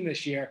our team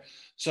this year.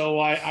 So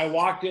I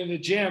walked into the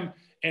gym,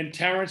 and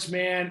Terrence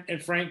Mann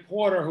and Frank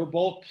Porter, who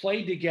both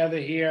played together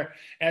here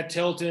at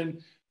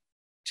Tilton,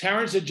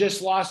 Terrence had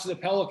just lost to the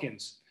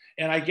Pelicans.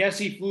 And I guess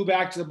he flew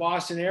back to the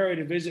Boston area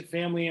to visit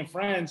family and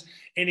friends.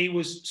 And he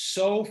was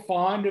so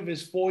fond of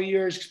his 4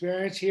 years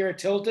experience here at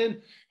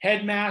Tilton.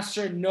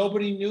 Headmaster,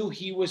 nobody knew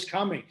he was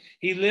coming.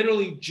 He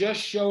literally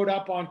just showed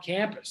up on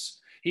campus.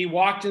 He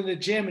walked in the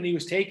gym and he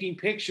was taking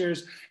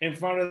pictures in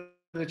front of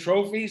the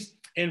trophies,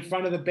 in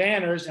front of the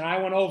banners. And I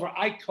went over,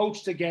 I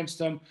coached against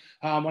him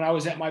when I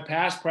was at my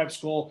past prep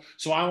school.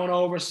 So I went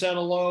over, said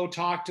hello,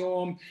 talked to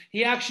him.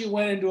 He actually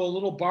went into a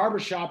little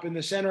barbershop in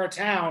the center of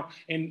town.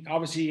 And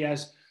obviously he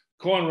has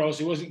cornrows.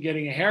 He wasn't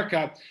getting a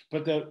haircut,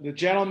 but the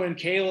gentleman,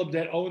 Caleb,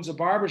 that owns a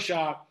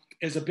barbershop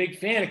is a big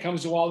fan. It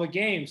comes to all the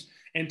games.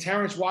 And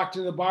Terrence walked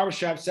into the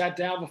barbershop, sat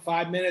down for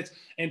 5 minutes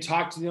and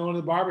talked to the owner of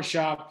the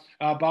barbershop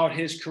about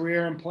his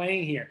career and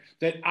playing here.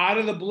 That out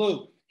of the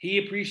blue, he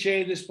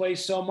appreciated this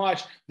place so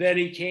much that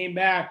he came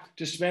back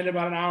to spend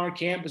about an hour on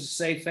campus to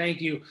say thank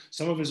you,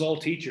 some of his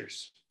old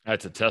teachers.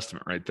 That's a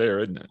testament right there,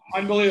 isn't it?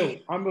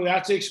 Unbelievable.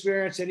 That's the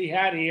experience that he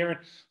had here. And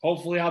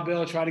hopefully I'll be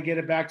able to try to get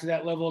it back to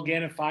that level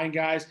again and find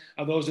guys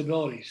of those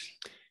abilities.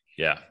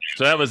 Yeah.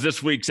 So that was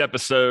this week's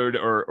episode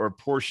or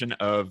portion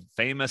of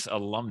famous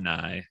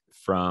alumni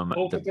from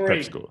the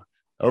prep school.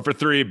 0 for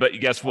 3, but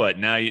guess what?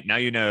 Now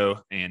you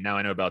know, and now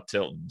I know about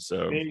Tilton. So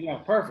there you go.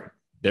 Perfect.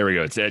 There we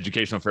go. It's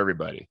educational for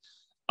everybody.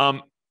 We're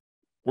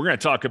going to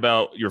talk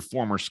about your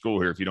former school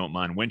here, if you don't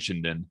mind,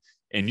 Winchendon,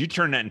 and you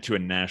turn that into a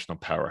national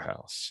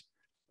powerhouse.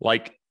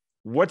 Like,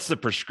 what's the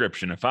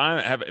prescription? If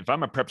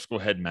I'm a prep school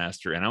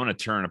headmaster and I want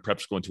to turn a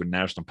prep school into a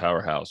national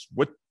powerhouse,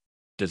 what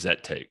does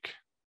that take?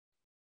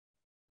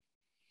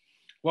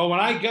 Well, when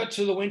I got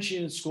to the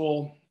Winchendon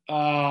School,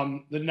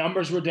 the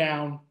numbers were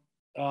down.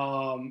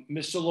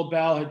 Mr.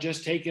 LaBelle had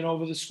just taken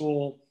over the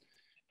school,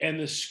 and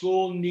the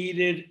school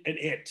needed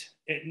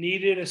it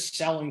needed a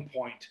selling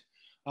point.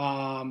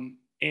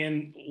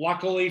 And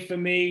luckily for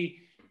me,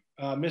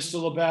 Mr.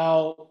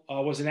 LaBelle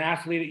was an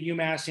athlete at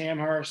UMass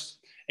Amherst.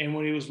 And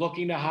when he was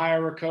looking to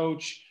hire a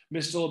coach,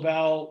 Mr.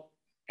 LaBelle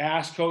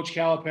asked Coach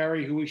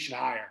Calipari who we should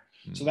hire.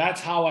 Mm-hmm. So that's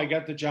how I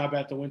got the job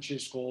at the Winchendon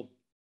School.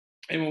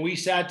 And when we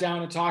sat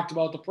down and talked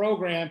about the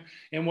program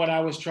and what I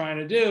was trying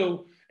to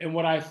do and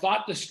what I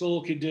thought the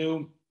school could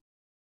do,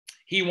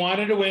 he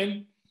wanted to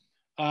win.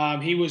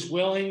 He was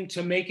willing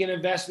to make an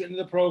investment in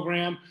the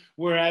program,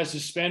 whereas to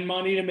spend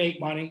money to make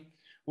money,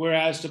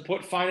 whereas to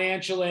put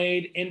financial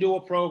aid into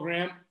a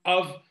program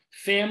of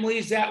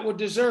families that were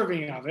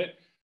deserving of it.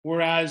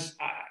 Whereas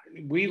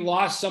we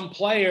lost some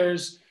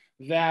players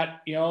that,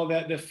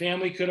 that the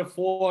family could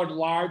afford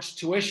large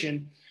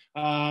tuition,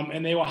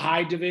 and they were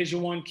high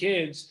Division I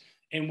kids,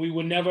 and we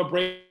would never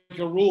break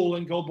a rule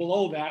and go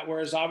below that.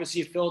 Whereas obviously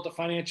you fill out the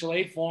financial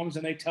aid forms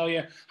and they tell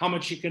you how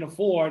much you can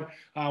afford.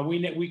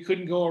 We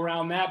couldn't go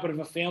around that. But if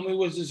a family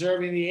was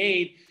deserving the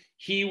aid,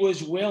 he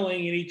was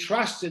willing and he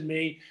trusted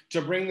me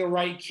to bring the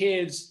right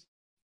kids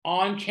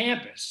on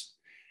campus.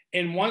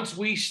 And once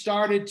we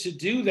started to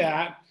do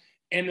that,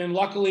 and then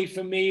luckily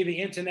for me, the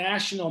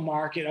international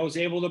market, I was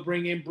able to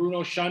bring in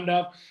Bruno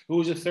Shundup, who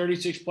was a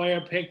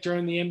 36-player pick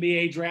during the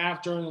NBA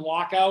draft during the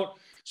lockout.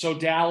 So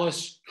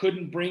Dallas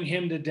couldn't bring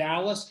him to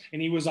Dallas.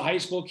 And he was a high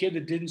school kid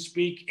that didn't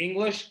speak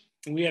English.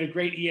 And we had a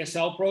great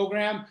ESL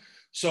program.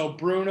 So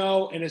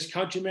Bruno and his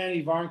countryman,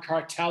 Ivan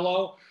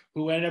Cartello,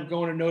 who ended up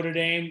going to Notre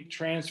Dame,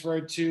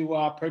 transferred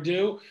to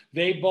Purdue.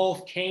 They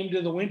both came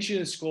to the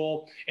Winchendon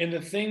School. And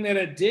the thing that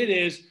it did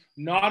is,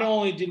 not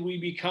only did we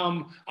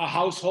become a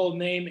household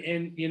name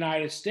in the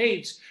United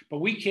States, but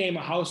we became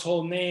a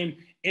household name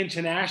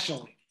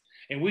internationally.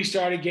 And we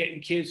started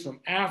getting kids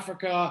from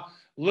Africa,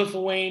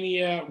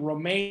 Lithuania,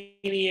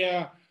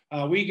 Romania.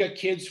 We got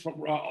kids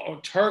from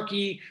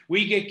Turkey.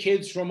 We get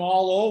kids from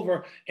all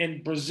over,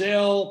 and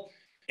Brazil.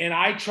 And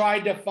I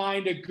tried to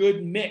find a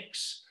good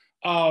mix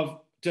of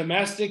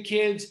domestic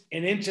kids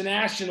and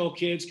international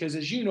kids, because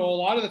as you know, a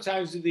lot of the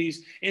times with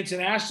these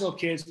international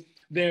kids,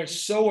 they're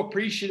so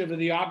appreciative of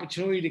the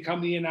opportunity to come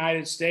to the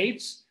United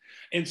States.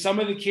 And some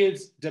of the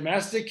kids,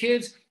 domestic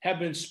kids, have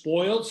been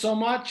spoiled so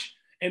much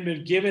and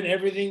been given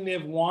everything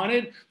they've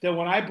wanted that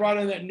when I brought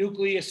in that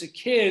nucleus of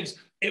kids,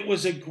 it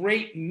was a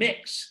great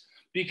mix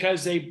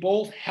because they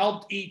both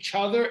helped each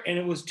other, and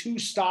it was two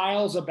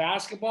styles of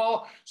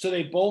basketball. So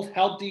they both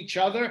helped each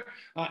other.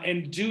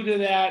 And due to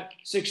that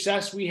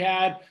success we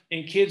had,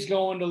 and kids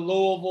going to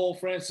Louisville,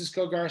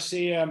 Francisco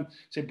Garcia,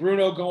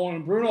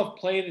 Bruno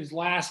played his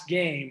last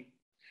game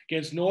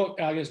against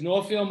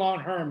Northfield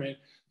Mount Hermon,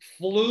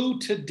 flew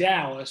to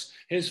Dallas.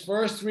 His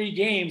first 3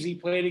 games, he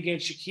played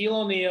against Shaquille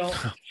O'Neal,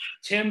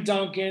 Tim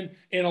Duncan,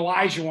 and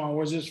Olajuwon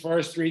was his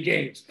first 3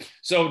 games.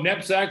 So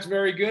Nepsac's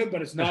very good,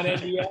 but it's not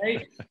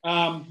NBA.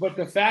 But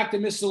the fact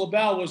that Mr.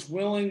 LaBelle was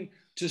willing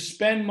to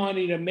spend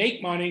money to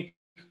make money,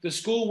 the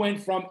school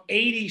went from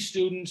 80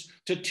 students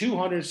to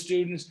 200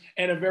 students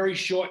in a very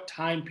short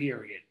time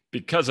period.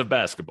 Because of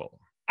basketball.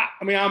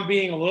 I mean, I'm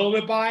being a little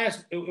bit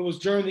biased. It was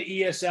during the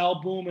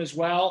ESL boom as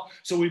well.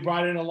 So we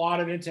brought in a lot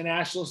of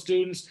international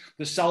students,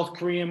 the South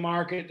Korean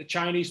market, the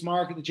Chinese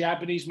market, the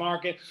Japanese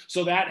market.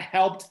 So that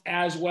helped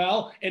as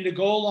well. And to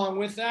go along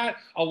with that,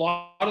 a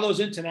lot of those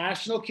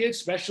international kids,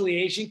 especially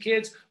Asian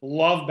kids,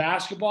 love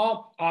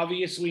basketball.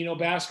 Obviously, you know,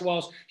 basketball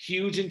is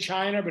huge in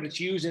China, but it's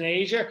huge in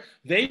Asia.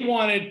 They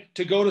wanted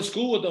to go to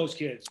school with those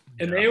kids.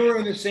 And they were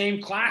in the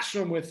same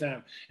classroom with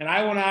them. And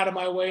I went out of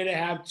my way to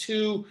have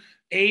 2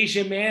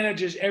 Asian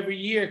managers every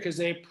year because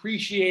they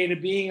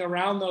appreciated being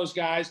around those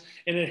guys,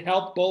 and it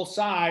helped both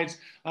sides.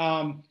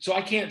 So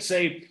I can't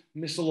say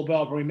Mr.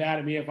 LaBelle will be mad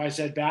at me if I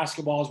said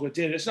basketball is what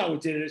did it. It's not what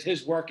did it. It's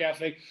his work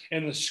ethic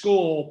and the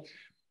school.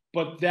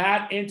 But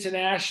that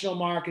international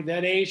market,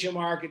 that Asian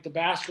market, the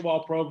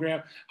basketball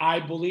program, I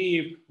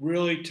believe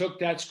really took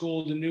that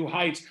school to new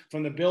heights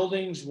from the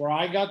buildings where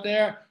I got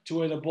there to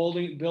where the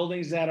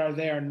buildings that are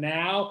there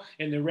now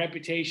and the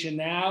reputation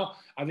now.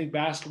 I think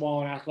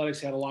basketball and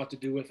athletics had a lot to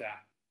do with that.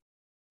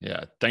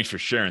 Yeah, thanks for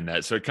sharing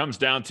that. So it comes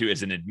down to,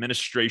 is an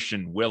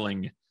administration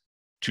willing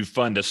to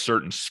fund a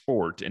certain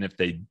sport? And if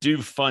they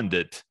do fund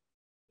it,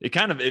 it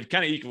kind of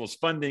equals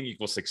funding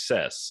equals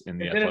success in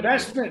the It's an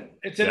investment.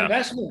 It's an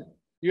investment.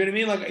 You know what I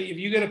mean? Like if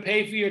you're going to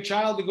pay for your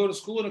child to go to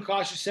school and it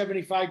costs you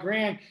 75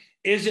 grand,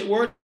 is it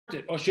worth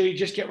it? Or should you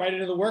just get right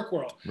into the work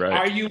world? Right.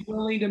 Are you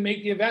willing to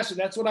make the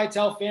investment? That's what I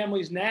tell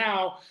families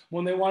now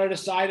when they want to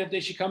decide if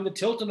they should come to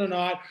Tilton or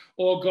not,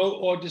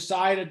 or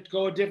decide to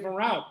go a different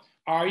route.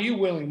 Are you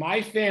willing?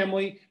 My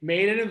family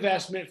made an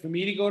investment for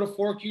me to go to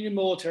Fork Union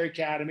Military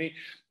Academy.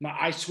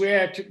 I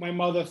swear it took my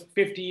mother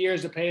 50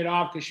 years to pay it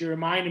off because she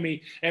reminded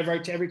me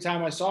every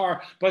time I saw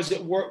her. But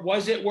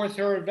was it worth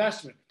her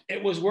investment?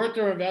 It was worth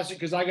her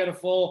investment because I got a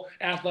full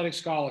athletic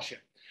scholarship.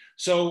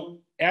 So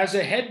as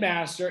a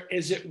headmaster,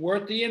 is it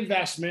worth the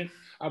investment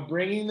of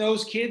bringing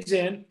those kids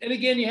in? And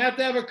again, you have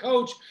to have a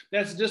coach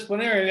that's a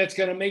disciplinarian that's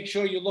going to make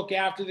sure you look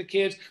after the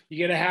kids.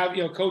 You got to have,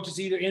 you know, coaches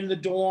either in the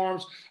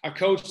dorms, a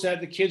coach that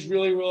the kids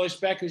really, really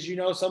respect, because, you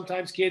know,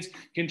 sometimes kids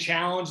can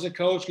challenge the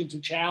coach,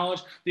 can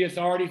challenge the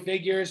authority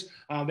figures.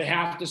 They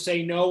have to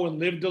say no and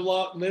live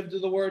to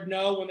the word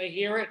no when they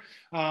hear it.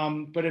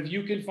 But if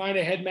you can find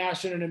a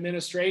headmaster and an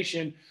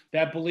administration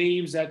that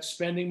believes that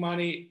spending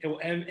money will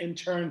in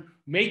turn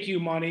make you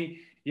money,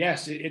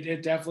 yes,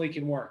 it definitely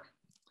can work.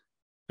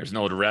 There's an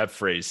old rap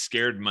phrase,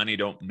 scared money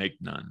don't make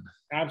none.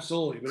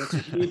 Absolutely. But it's a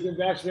huge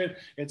investment.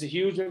 It's a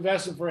huge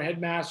investment for a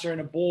headmaster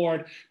and a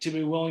board to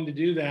be willing to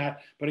do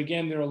that. But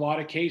again, there are a lot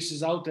of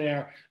cases out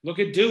there. Look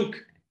at Duke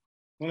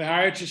when they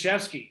hired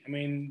Krzyzewski. I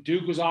mean,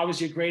 Duke was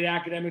obviously a great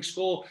academic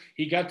school.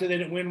 He got to, they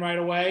didn't win right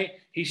away.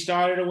 He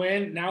started to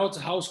win. Now it's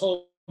a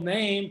household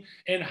name.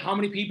 And how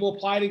many people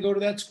apply to go to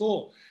that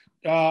school?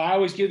 I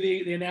always give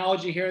the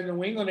analogy here in the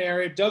New England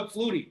area, Doug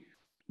Flutie.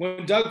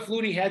 When Doug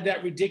Flutie had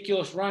that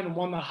ridiculous run and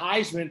won the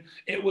Heisman,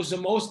 it was the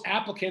most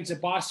applicants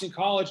that Boston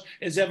College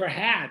has ever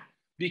had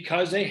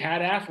because they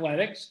had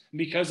athletics,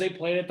 because they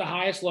played at the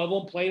highest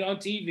level and played on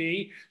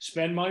TV,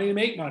 spend money to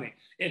make money.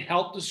 It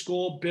helped the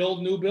school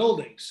build new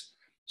buildings.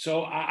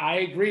 So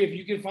I agree. If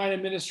you can find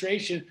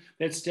administration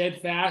that's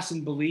steadfast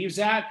and believes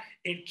that,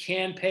 it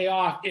can pay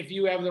off if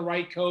you have the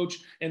right coach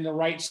and the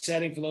right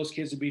setting for those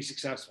kids to be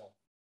successful.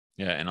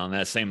 Yeah, and on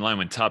that same line,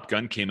 when Top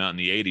Gun came out in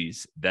the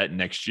 80s, that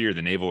next year,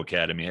 the Naval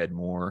Academy had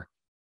more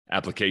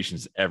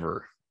applications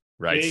ever,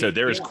 right? So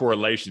there is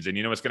correlations. And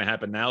you know what's going to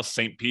happen now?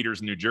 St.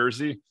 Peter's, New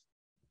Jersey,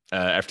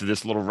 after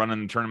this little run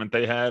in the tournament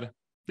they had,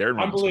 their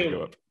enrollment's going to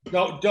go up.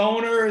 No,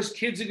 donors,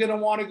 kids are going to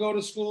want to go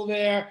to school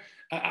there.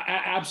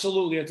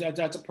 Absolutely.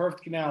 That's a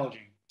perfect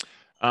analogy.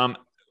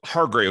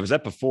 Hargrave, was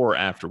that before or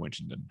after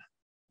Winchendon?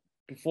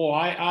 Before.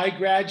 I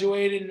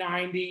graduated in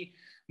 90.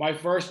 My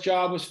first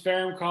job was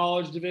Ferrum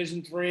College,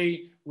 Division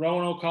III,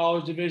 Roanoke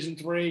College, Division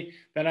III.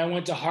 Then I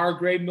went to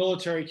Hargrave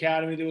Military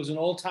Academy. There was an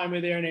old-timer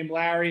there named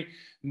Larry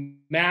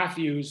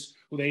Matthews,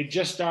 who they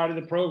just started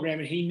the program,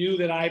 and he knew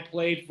that I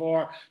played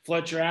for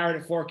Fletcher Arrett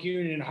at Fork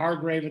Union, and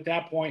Hargrave at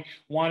that point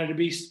wanted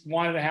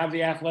to have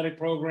the athletic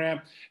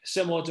program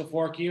similar to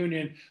Fork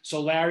Union.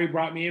 So Larry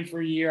brought me in for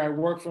a year. I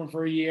worked for him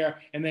for a year,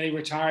 and then he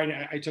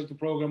retired. I took the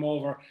program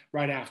over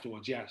right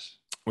afterwards, yes.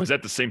 Was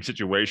that the same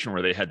situation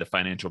where they had the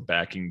financial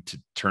backing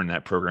to turn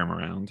that program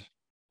around?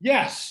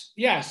 Yes.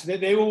 They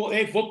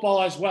had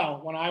football as well.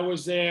 When I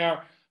was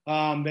there,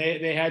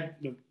 they had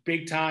the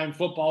big time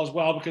football as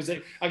well because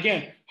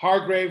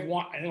Hargrave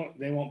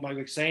they won't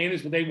like saying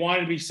this, but they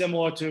wanted to be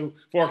similar to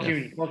Fork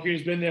Union. Fork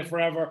Union's been there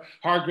forever.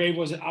 Hargrave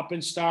was an up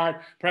and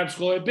start prep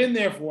school. They'd been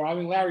there for.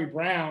 Larry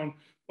Brown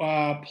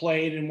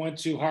played and went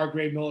to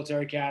Hargrave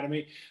Military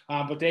Academy,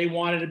 but they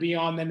wanted to be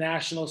on the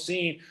national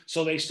scene.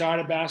 So they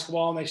started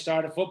basketball and they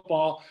started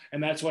football,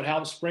 and that's what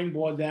helped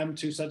springboard them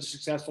to such a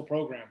successful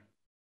program.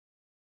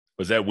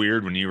 Was that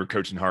weird when you were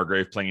coaching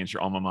Hargrave, playing against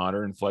your alma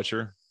mater in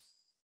Fletcher?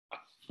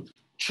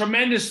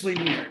 Tremendously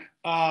weird.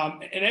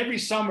 And every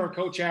summer,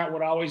 Coach Arrett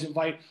would always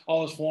invite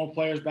all his former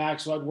players back.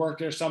 So I'd work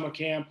their summer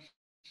camp.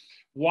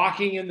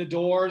 Walking in the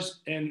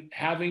doors and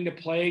having to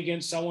play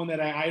against someone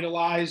that I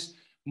idolized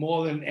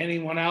more than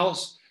anyone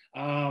else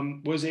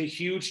was a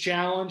huge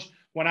challenge.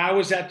 When I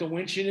was at the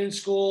Winchendon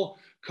School,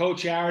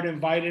 Coach Arrett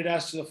invited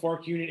us to the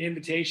Fork Union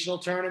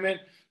Invitational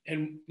Tournament.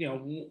 And,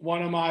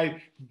 one of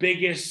my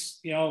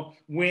biggest,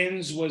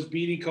 wins was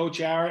beating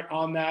Coach Arrett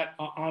on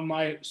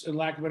my,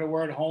 lack of a better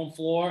word, home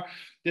floor.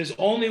 There's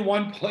only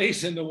one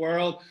place in the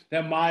world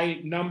that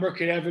my number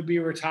could ever be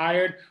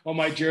retired or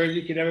my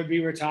jersey could ever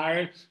be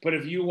retired. But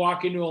if you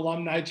walk into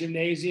Alumni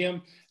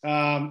Gymnasium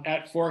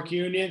at Fork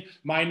Union,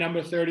 my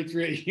number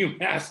 33 at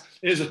UMass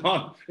is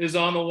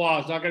on the wall.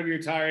 It's not going to be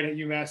retired at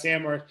UMass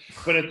Amherst,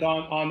 but it's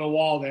on the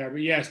wall there.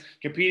 But yes,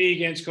 competing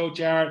against Coach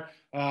Arrett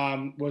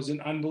was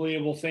an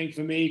unbelievable thing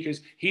for me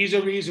because he's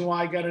a reason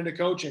why I got into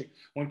coaching.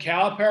 When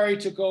Calipari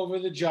took over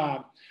the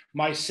job,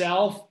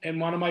 myself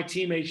and one of my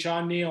teammates,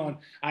 Sean Nealon,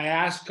 I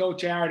asked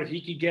Coach Arrett if he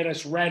could get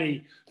us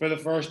ready for the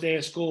first day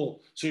of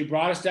school. So he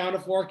brought us down to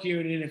Fork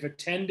Union, and for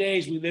 10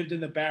 days we lived in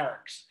the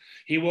barracks.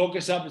 He woke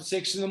us up at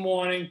 6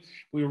 a.m.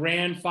 We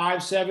ran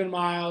 5-7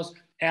 miles.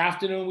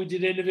 Afternoon, we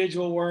did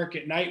individual work.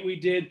 At night, we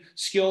did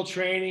skill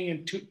training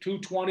and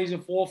 220s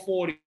and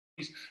 440s.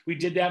 We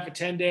did that for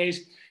 10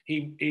 days.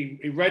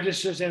 He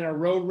registers in a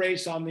road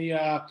race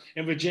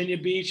in Virginia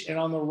Beach, and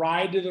on the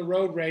ride to the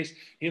road race,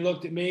 he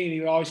looked at me and he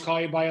would always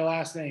call you by your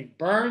last name.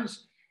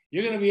 Byrnes,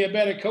 you're going to be a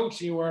better coach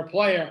than you were a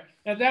player.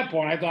 At that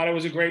point, I thought I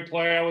was a great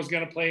player. I was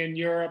going to play in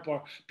Europe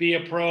or be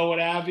a pro, what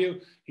have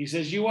you. He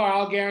says, you are,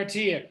 I'll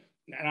guarantee it.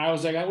 And I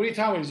was like, what are you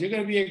talking about? You're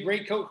going to be a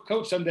great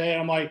coach someday.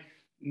 And I'm like,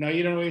 no,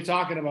 you don't know what you're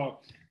talking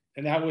about.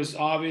 And that was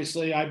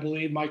obviously, I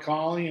believe, my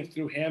calling, and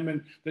through him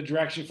and the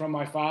direction from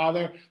my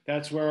father,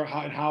 that's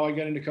how I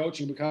got into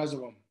coaching because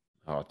of him.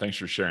 Oh, thanks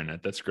for sharing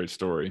that. That's a great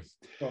story.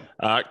 Cool.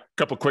 A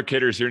couple quick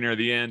hitters here near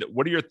the end.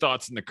 What are your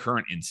thoughts on the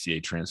current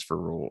NCAA transfer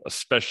rule,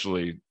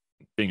 especially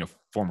being a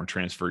former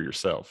transfer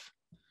yourself?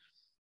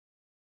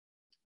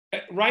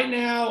 Right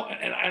now,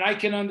 and I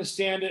can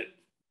understand it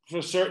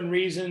for certain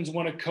reasons,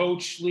 when a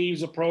coach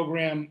leaves a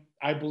program,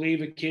 I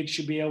believe a kid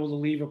should be able to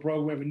leave a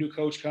program if a new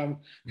coach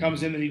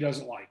comes in that he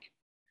doesn't like.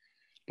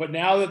 But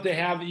now that they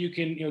have that, you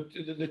can,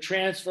 the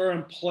transfer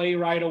and play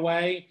right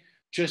away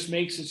just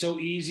makes it so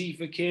easy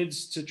for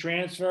kids to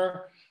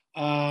transfer.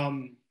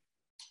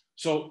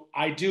 So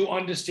I do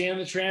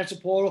understand the transfer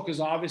portal because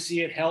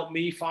obviously it helped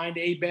me find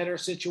a better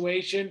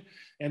situation,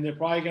 and they're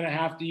probably going to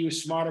have to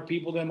use smarter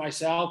people than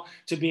myself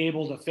to be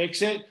able to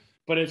fix it.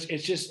 But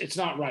it's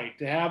not right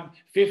to have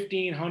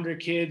 1,500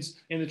 kids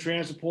in the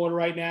transfer portal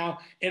right now.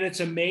 And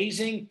it's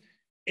amazing.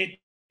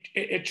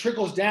 It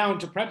trickles down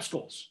to prep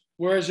schools.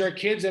 Whereas there are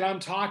kids that I'm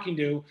talking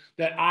to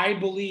that I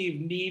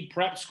believe need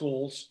prep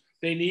schools.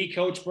 They need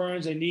Coach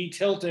Byrnes. They need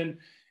Tilton.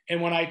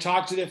 And when I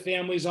talk to their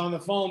families on the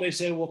phone, they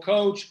say, well,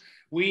 Coach,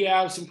 we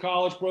have some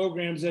college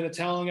programs that are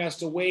telling us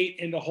to wait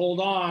and to hold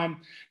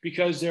on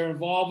because they're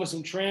involved with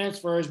some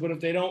transfers. But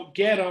if they don't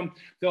get them,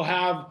 they'll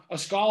have a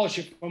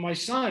scholarship for my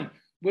son.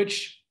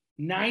 Which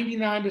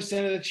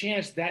 99% of the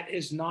chance that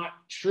is not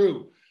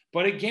true.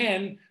 But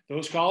again,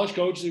 those college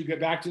coaches, we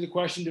get back to the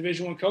question,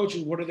 Division I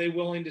coaches, what are they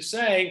willing to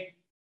say?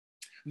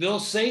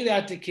 They'll say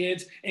that to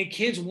kids, and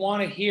kids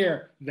want to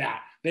hear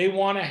that. They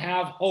want to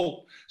have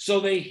hope. So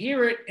they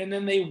hear it, and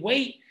then they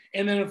wait.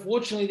 And then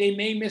unfortunately, they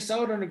may miss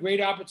out on a great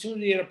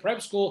opportunity at a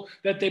prep school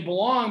that they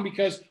belong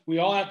because we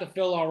all have to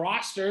fill our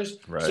rosters.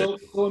 Right.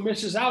 So it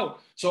misses out.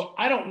 So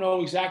I don't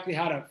know exactly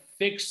how to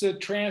fix the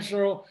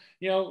transfer,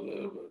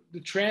 the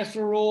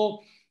transfer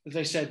rule. As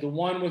I said, the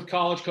one with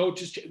college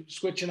coaches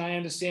switching, I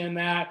understand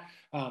that.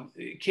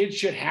 Kids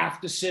should have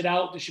to sit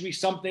out. There should be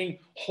something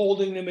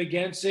holding them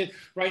against it.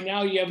 Right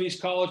now, you have these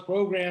college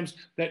programs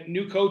that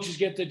new coaches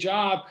get the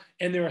job,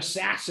 and they're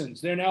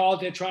assassins. They're now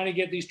out there trying to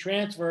get these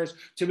transfers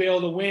to be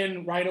able to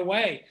win right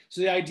away.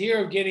 So the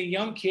idea of getting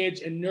young kids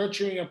and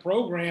nurturing a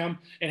program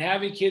and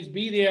having kids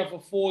be there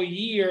for 4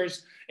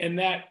 years, and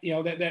that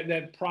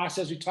that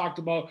process we talked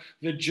about,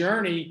 the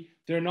journey,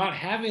 they're not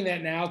having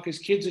that now because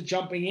kids are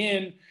jumping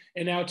in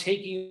and now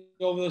taking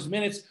over those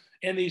minutes.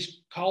 And these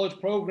college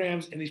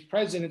programs and these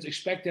presidents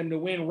expect them to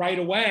win right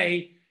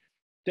away,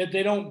 that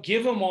they don't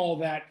give them all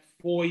that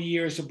 4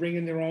 years to bring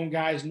in their own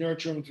guys,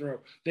 nurture them through.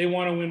 They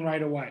want to win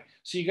right away.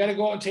 So you got to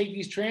go out and take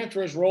these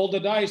transfers, roll the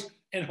dice,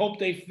 and hope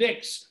they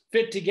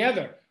fit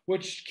together,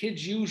 which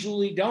kids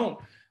usually don't.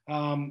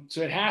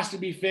 So it has to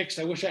be fixed.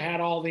 I wish I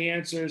had all the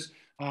answers,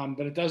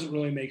 but it doesn't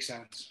really make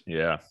sense.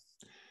 Yeah.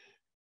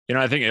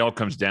 I think it all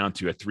comes down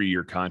to a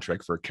 3-year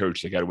contract for a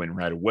coach. They got to win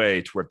right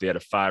away, to where if they had a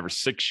 5 or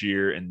 6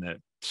 year and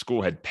the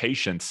school had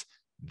patience,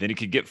 then he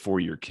could get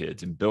 4-year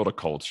kids and build a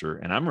culture.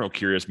 And I'm real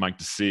curious, Mike,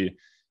 to see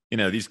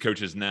these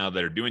coaches now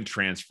that are doing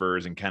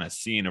transfers and kind of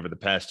seeing over the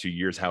past 2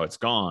 years how it's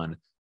gone,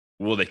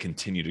 will they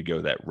continue to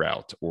go that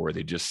route, or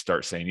they just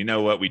start saying, you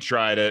know what, we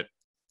tried it.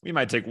 We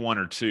might take 1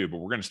 or 2, but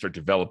we're going to start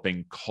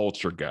developing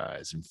culture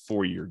guys and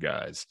 4-year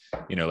guys,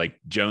 like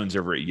Jones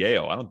over at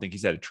Yale. I don't think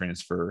he's had a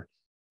transfer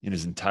in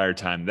his entire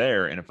time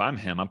there. And if I'm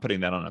him, I'm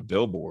putting that on a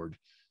billboard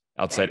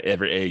outside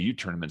every AAU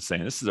tournament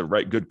saying, this is a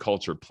good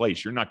culture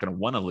place. You're not going to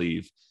want to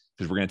leave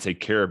because we're going to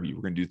take care of you.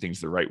 We're going to do things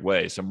the right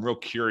way. So I'm real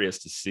curious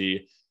to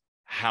see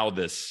how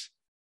this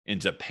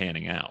ends up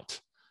panning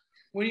out.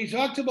 When you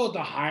talked about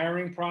the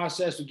hiring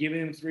process of giving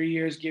him 3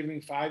 years, giving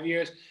him 5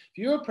 years, if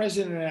you're a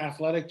president and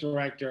athletic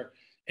director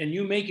and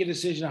you make a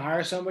decision to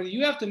hire somebody,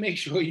 you have to make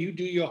sure you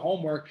do your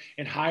homework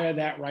and hire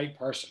that right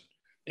person.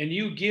 And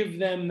you give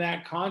them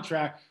that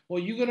contract.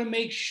 Well, you're going to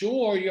make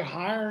sure you're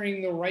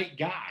hiring the right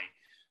guy.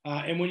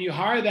 And when you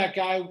hire that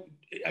guy,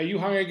 are you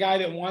hiring a guy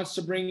that wants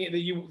to bring in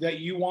that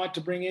you want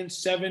to bring in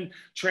 7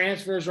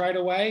 transfers right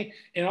away?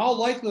 In all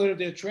likelihood, if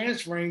they're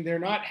transferring, they're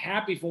not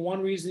happy for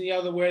one reason or the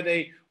other where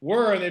they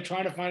were, and they're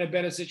trying to find a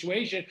better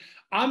situation.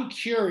 I'm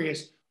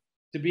curious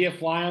to be a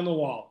fly on the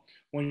wall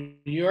when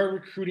you're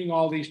recruiting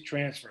all these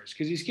transfers,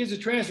 because these kids are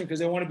transferring because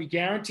they want to be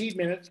guaranteed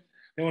minutes,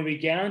 they want to be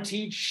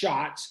guaranteed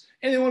shots,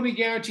 and they want to be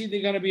guaranteed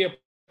they're going to be a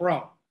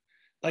pro.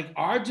 Like,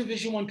 our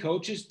Division I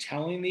coaches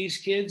telling these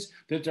kids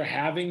that they're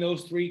having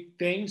those 3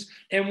 things.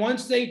 And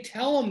once they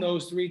tell them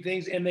those 3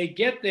 things and they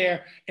get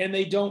there and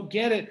they don't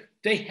get it,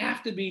 they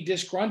have to be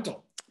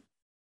disgruntled.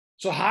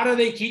 So how do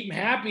they keep them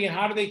happy, and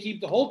how do they keep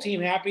the whole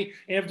team happy?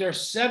 And if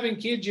there's 7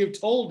 kids you've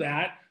told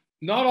that,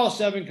 not all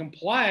 7 can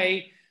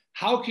play,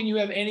 how can you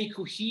have any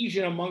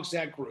cohesion amongst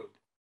that group?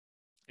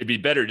 It'd be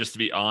better just to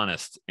be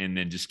honest and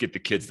then just get the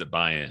kids to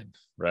buy in,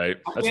 right?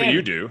 That's what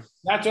you do.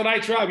 That's what I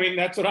try. I mean,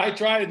 that's what I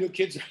try to do.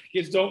 Kids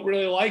don't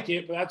really like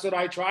it, but that's what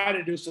I try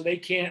to do, so they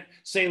can't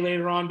say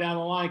later on down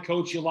the line,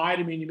 Coach, you lied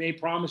to me and you made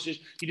promises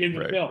you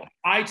didn't fulfill.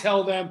 I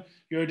tell them,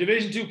 you're a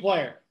Division II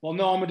player. Well,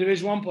 no, I'm a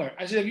Division I player.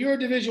 I said, if you're a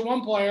Division I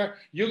player,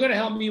 you're going to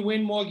help me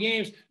win more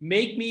games.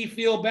 Make me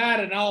feel bad,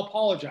 and I'll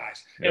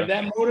apologize. Yeah. If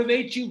that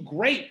motivates you,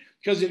 great.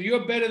 Because if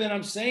you're better than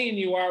I'm saying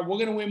you are, we're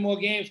going to win more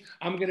games.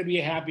 I'm going to be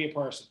a happier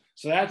person.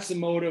 So that's the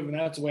motive, and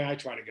that's the way I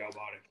try to go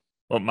about it.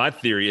 Well, my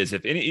theory is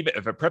if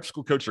a prep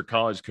school coach or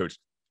college coach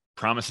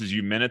promises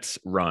you minutes,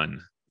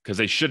 run, because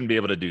they shouldn't be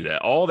able to do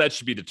that. All that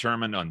should be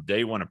determined on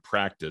day 1 of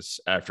practice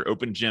after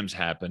open gyms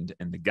happened,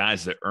 and the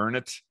guys that earn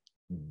it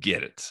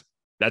get it.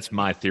 That's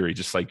my theory,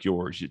 just like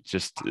yours.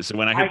 So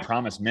when I hear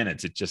promise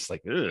minutes, it's just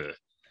like, ugh.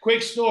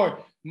 Quick story.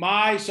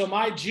 My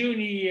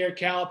junior year,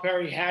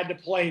 Calipari had to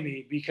play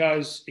me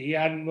because he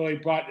hadn't really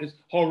brought his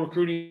whole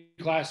recruiting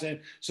class in.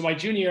 So my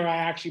junior year, I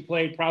actually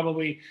played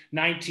probably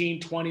 19,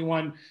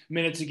 21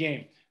 minutes a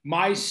game.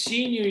 My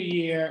senior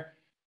year,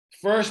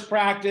 first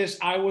practice,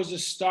 I was a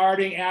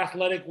starting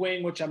athletic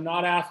wing, which I'm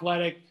not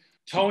athletic.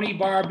 Tony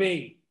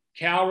Barbee.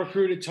 Cal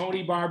recruited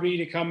Tony Barbee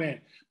to come in.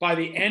 By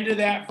the end of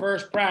that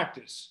first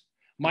practice,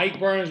 Mike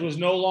Byrnes was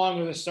no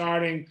longer the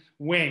starting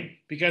wing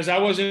because I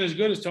wasn't as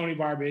good as Tony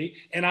Barbee,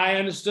 and I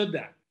understood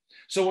that.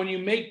 So when you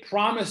make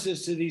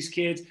promises to these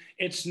kids,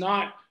 it's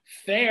not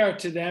fair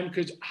to them,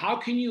 because how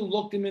can you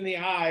look them in the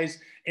eyes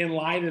and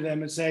lie to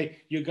them and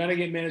say, you're going to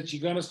get minutes,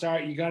 you're going to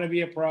start, you're going to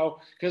be a pro?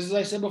 Because as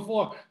I said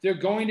before, they're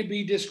going to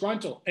be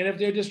disgruntled. And if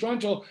they're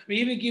disgruntled, I mean,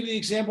 even give you the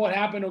example what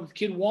happened with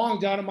Kid Wong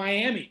down in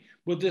Miami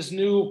with this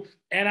new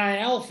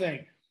NIL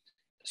thing.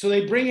 So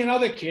they bring in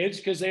other kids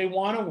because they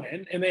want to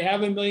win, and they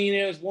have a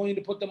millionaire who's willing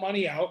to put the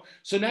money out.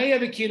 So now you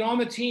have a kid on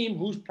the team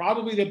who's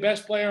probably the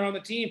best player on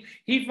the team.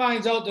 He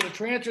finds out that a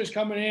transfer is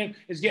coming in,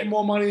 is getting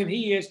more money than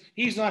he is.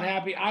 He's not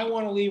happy. I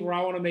want to leave, or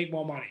I want to make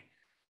more money.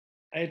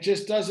 It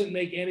just doesn't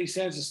make any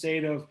sense, the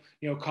state of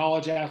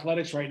college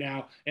athletics right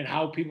now, and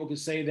how people can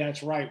say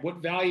that's right. What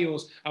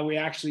values are we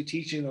actually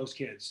teaching those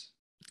kids?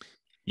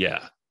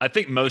 Yeah. I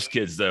think most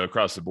kids, though,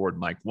 across the board,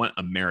 Mike, want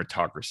a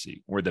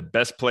meritocracy where the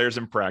best players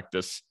in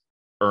practice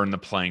earn the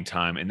playing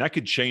time, and that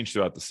could change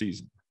throughout the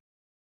season.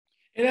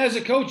 And as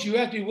a coach, you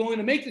have to be willing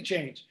to make the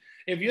change.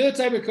 If you're the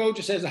type of coach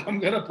that says, I'm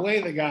going to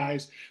play the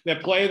guys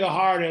that play the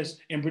hardest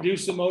and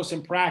produce the most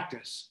in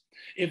practice,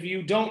 if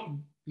you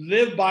don't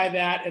live by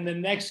that, and the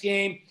next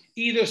game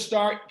either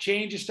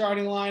change your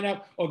starting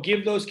lineup or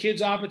give those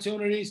kids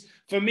opportunities.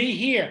 For me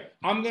here,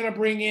 I'm going to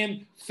bring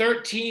in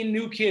 13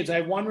 new kids. I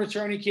have 1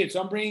 returning kid,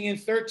 so I'm bringing in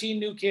 13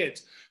 new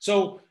kids.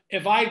 So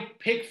if I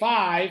pick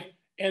 5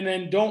 and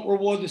then don't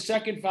reward the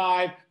second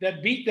 5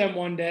 that beat them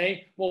one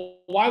day, well,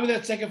 why would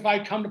that second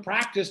 5 come to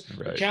practice,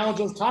 challenge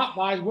those top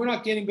 5? We're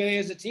not getting better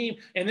as a team,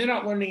 and they're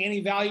not learning any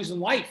values in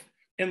life.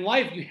 In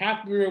life, you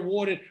have to be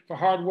rewarded for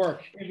hard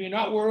work. If you're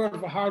not rewarded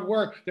for hard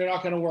work, they're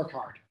not going to work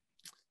hard.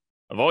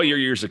 Of all your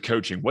years of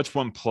coaching, what's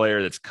one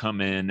player that's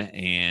come in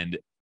and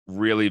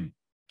really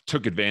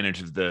took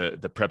advantage of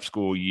the prep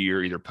school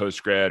year, either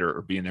post-grad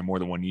or being there more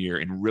than 1 year,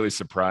 and really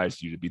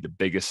surprised you to be the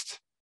biggest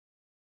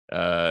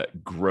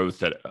growth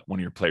that one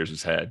of your players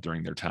has had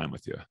during their time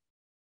with you?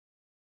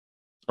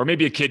 Or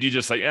maybe a kid you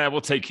just like, yeah,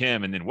 we'll take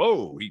him, and then,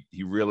 whoa,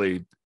 he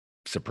really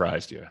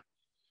surprised you.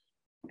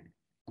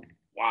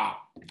 Wow.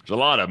 There's a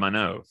lot of them, I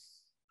know.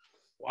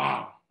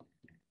 Wow.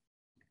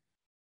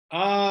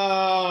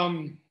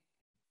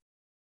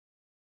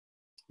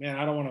 Man,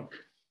 I don't want to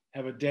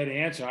have a dead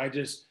answer. I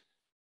just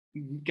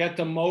get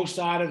the most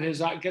out of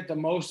his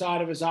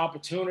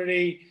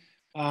opportunity.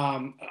 A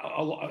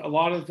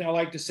lot of the things I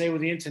like to say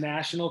with the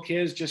international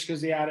kids, just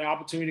because they had an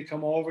opportunity to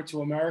come over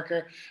to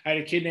America. I had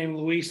a kid named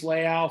Luis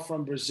Leal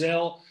from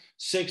Brazil,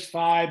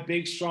 6'5",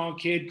 big, strong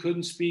kid,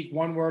 couldn't speak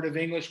one word of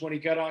English when he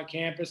got on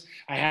campus.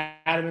 I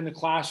had him in the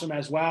classroom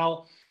as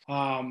well.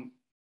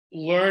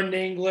 Learned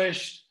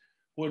English,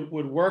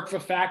 would work for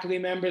faculty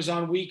members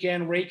on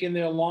weekend, raking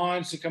their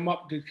lawns to come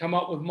up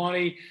with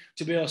money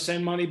to be able to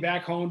send money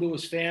back home to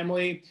his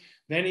family.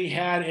 Then he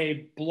had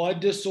a blood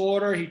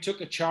disorder. He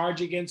took a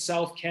charge against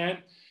South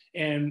Kent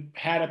and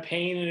had a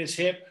pain in his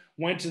hip,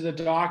 went to the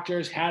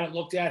doctors, had it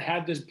looked at,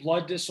 had this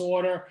blood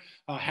disorder,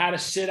 had to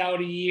sit out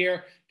a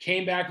year,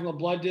 came back from the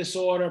blood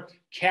disorder,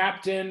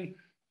 captain.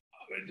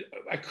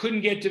 I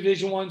couldn't get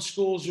Division I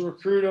schools to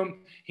recruit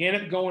him. He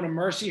ended up going to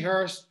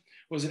Mercyhurst,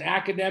 was an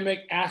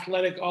academic,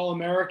 athletic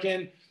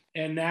All-American,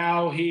 and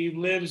now he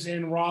lives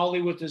in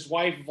Raleigh with his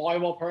wife, a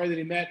volleyball player that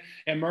he met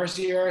at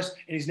Mercyhurst,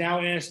 and he's now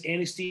an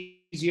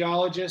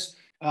anesthesiologist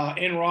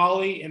in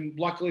Raleigh. And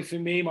luckily for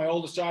me, my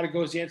oldest daughter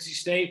goes to NC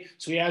State,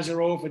 so he has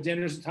her over for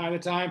dinners from time to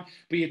time.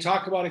 But you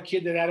talk about a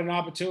kid that had an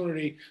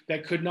opportunity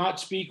that could not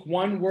speak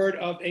one word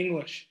of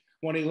English.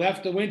 When he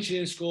left the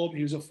Winchendon School,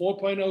 he was a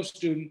 4.0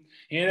 student.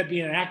 He ended up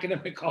being an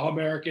academic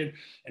All-American,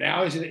 and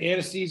now he's an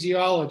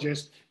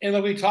anesthesiologist. And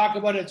when we talk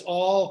about it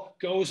all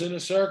goes in a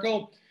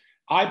circle.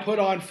 I put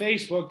on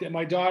Facebook that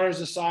my daughter's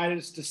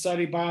decided to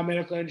study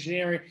biomedical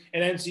engineering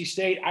at NC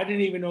State. I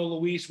didn't even know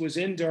Luis was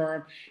in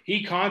Durham.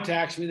 He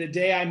contacts me the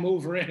day I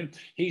move her in.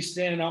 He's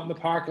standing out in the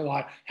parking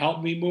lot,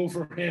 help me move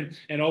her in.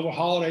 And over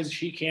holidays,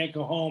 she can't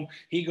go home.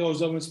 He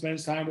goes over and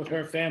spends time with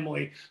her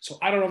family. So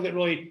I don't know if that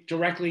really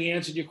directly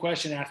answered your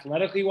question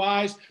athletically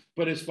wise,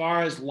 but as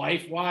far as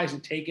life-wise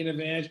and taking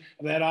advantage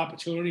of that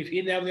opportunity, if he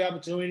didn't have the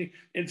opportunity,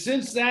 and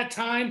since that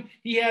time,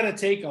 he had to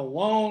take a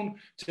loan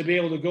to be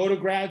able to go to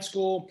grad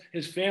school.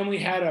 His family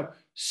had to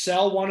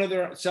sell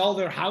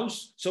their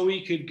house so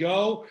he could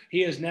go. He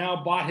has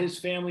now bought his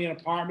family an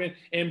apartment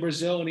in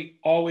Brazil, and he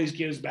always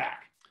gives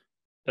back.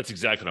 That's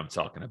exactly what I'm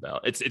talking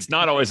about. It's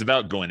not always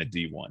about going to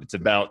D1. It's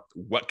about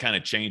what kind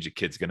of change a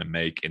kid's going to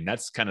make, and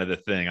that's kind of the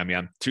thing. I mean,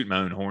 I'm tooting my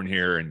own horn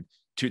here and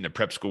tooting the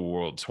prep school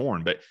world's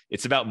horn, but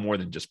it's about more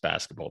than just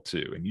basketball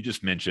too. And you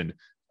just mentioned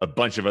a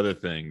bunch of other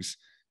things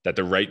that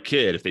the right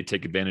kid, if they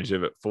take advantage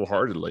of it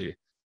full-heartedly,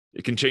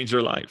 it can change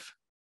their life.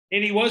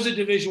 And he was a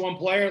Division I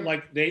player.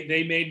 Like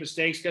they made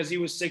mistakes because he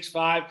was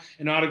 6'5"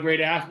 and not a great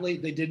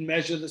athlete. They didn't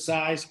measure the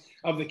size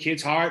of the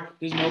kid's heart.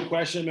 There's no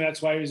question.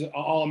 That's why he was an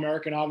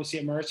All-American, obviously,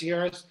 at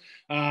Mercyhurst.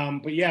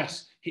 But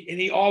yes,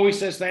 he always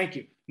says thank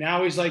you.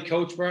 Now he's like,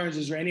 Coach Byrnes,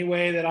 is there any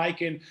way that I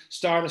can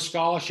start a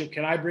scholarship?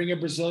 Can I bring a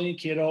Brazilian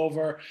kid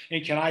over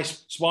and can I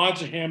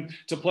sponsor him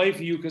to play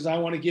for you? Because I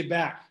want to give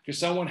back. Because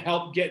someone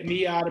helped get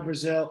me out of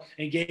Brazil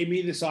and gave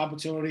me this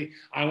opportunity.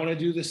 I want to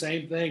do the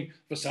same thing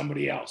for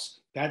somebody else.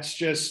 That's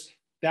just,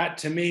 that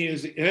to me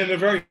is, and there are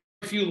very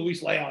few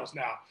Luis Leals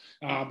now.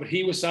 But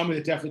he was somebody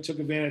that definitely took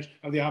advantage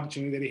of the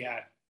opportunity that he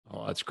had.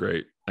 Oh, that's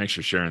great. Thanks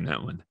for sharing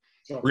that one.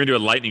 Sure. We're going to do a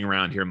lightning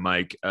round here,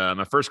 Mike.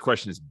 My first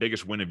question is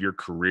biggest win of your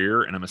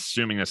career, and I'm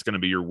assuming that's going to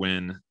be your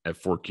win at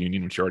Fork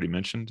Union, which you already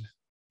mentioned.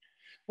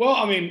 Well,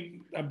 I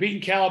mean, I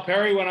beat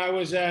Calipari when I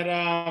was at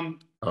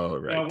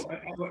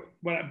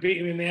when I beat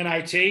him in the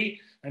NIT.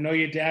 I know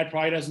your dad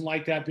probably doesn't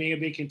like that, being a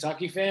big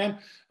Kentucky fan.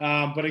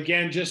 But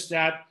again, just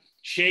that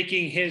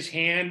shaking his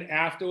hand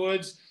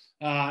afterwards.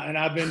 And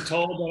I've been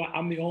told that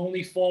I'm the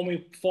only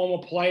former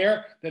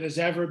player that has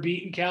ever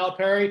beaten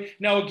Calipari.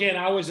 Now, again,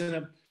 I was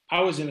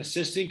an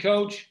assistant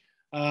coach,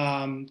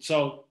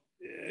 so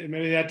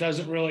maybe that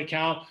doesn't really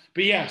count.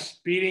 But yes,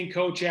 beating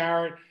Coach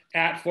Arrett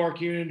at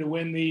Fork Union to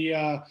win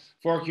the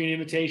Fork Union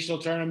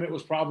Invitational Tournament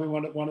was probably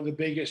one of the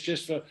biggest,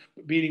 just for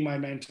beating my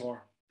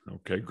mentor.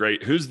 Okay,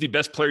 great. Who's the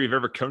best player you've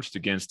ever coached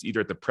against,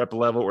 either at the prep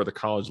level or the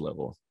college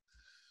level,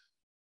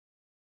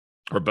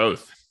 or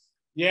both?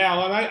 Yeah,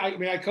 well, I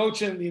mean, I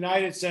coach in the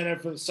United Center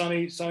for the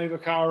Sonny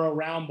Vaccaro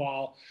round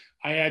ball.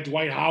 I had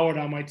Dwight Howard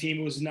on my team,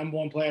 who was the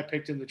 #1 player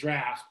picked in the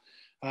draft.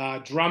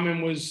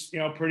 Drummond was,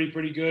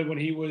 pretty good when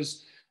he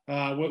was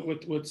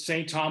with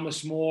St.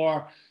 Thomas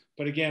More.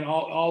 But again,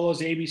 all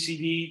those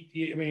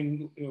ABCD, I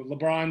mean,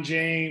 LeBron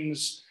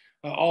James,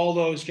 all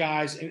those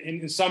guys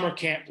in summer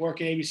camp,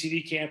 working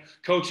ABCD camp,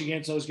 coaching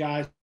against those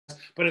guys.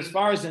 But as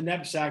far as the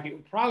NEPSAC, it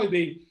would probably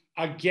be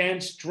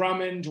against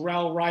Drummond,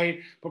 Darrell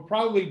Wright, but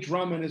probably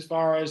Drummond as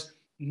far as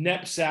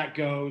NEPSAC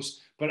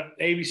goes. But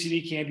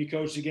ABCD can't be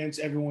coached against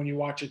everyone you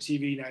watch on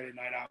TV night in,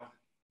 night out.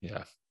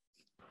 Yeah.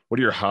 What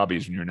are your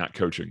hobbies when you're not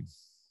coaching?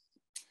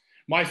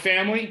 My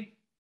family.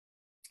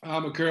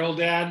 I'm a girl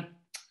dad,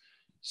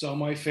 so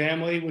my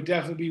family would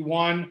definitely be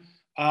one.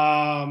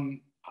 I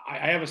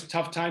I have a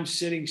tough time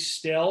sitting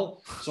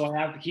still, so I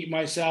have to keep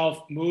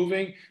myself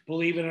moving.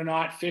 Believe it or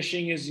not,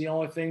 fishing is the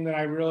only thing that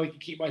I really can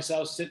keep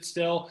myself sit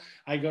still.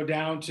 I go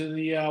down to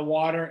the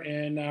water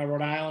in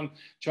Rhode Island,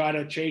 try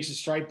to chase a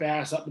striped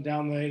bass up and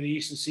down the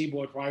eastern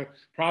seaboard.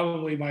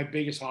 Probably my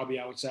biggest hobby,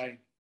 I would say.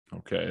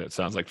 Okay, that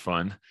sounds like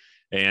fun.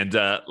 And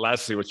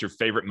lastly, what's your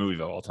favorite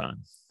movie of all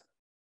time?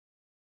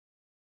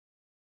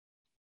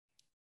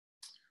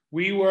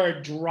 We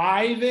were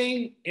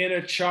driving in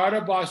a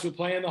charter bus. We're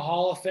playing the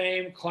Hall of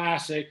Fame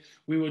Classic.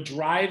 We were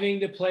driving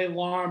to play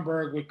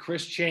Laurinburg with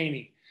Chris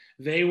Cheney.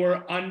 They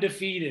were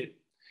undefeated.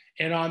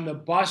 And on the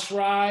bus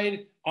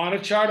ride, on a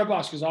charter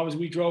bus, because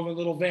obviously we drove in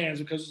little vans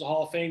because it was a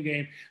Hall of Fame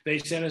game, they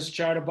sent us a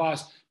charter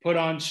bus, put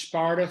on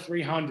Sparta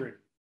 300.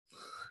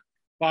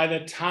 By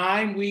the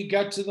time we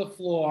got to the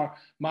floor,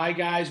 my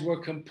guys were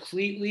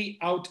completely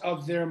out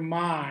of their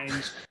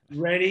minds,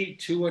 ready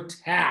to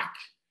attack.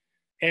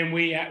 And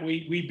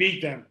we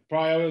beat them.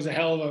 Probably it was a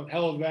hell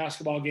of a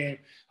basketball game,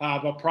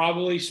 but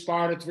probably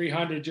Sparta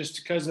 300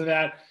 just because of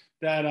that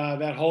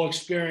whole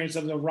experience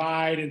of the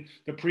ride and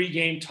the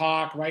pregame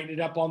talk, writing it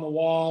up on the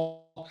wall,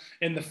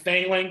 and the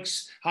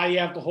phalanx, how you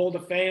have to hold the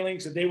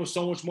phalanx. That they were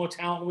so much more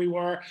talented than we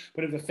were,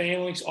 but if the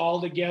phalanx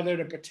all together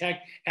to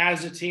protect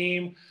as a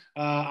team,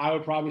 I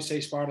would probably say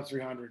Sparta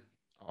 300.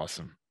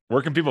 Awesome.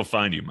 Where can people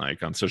find you,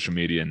 Mike, on social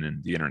media and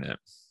then the internet?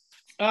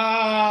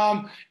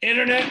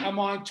 Internet, I'm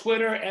on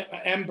Twitter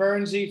at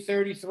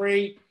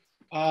mbyrnesy33.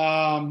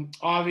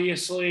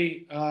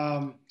 Obviously,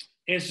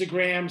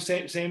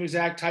 Instagram, same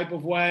exact type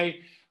of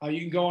way.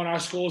 You can go on our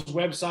school's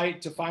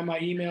website to find my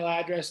email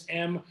address,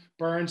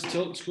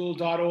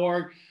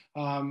 mburns@tiltonschool.org.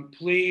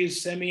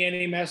 Please send me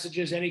any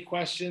messages, any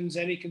questions,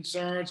 any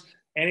concerns,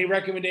 any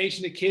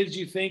recommendation to kids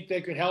you think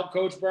that could help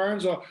Coach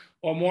Byrnes, or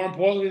more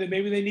importantly, that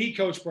maybe they need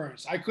Coach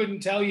Byrnes. I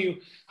couldn't tell you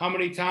how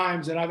many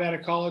times that I've had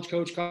a college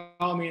coach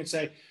call me and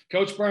say,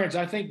 Coach Byrnes,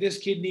 I think this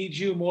kid needs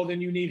you more than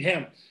you need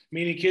him.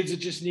 Meaning kids that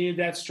just needed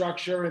that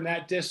structure and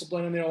that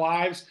discipline in their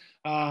lives.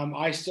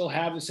 I still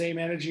have the same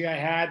energy I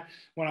had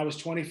when I was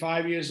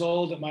 25 years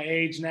old at my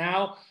age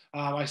now.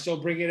 I still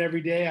bring it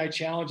every day. I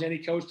challenge any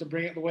coach to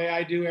bring it the way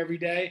I do every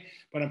day,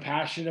 but I'm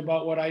passionate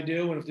about what I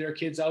do. And if there are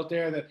kids out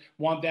there that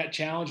want that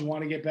challenge and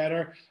want to get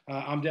better,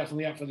 I'm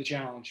definitely up for the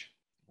challenge.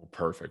 Well,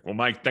 perfect. Well,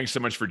 Mike, thanks so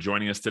much for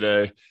joining us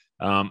today.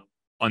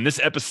 On this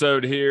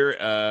episode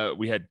here,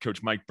 we had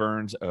Coach Mike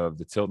Byrnes of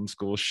the Tilton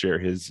School share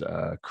his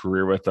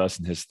career with us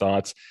and his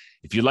thoughts.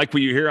 If you like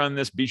what you hear on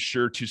this, be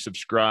sure to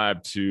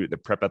subscribe to the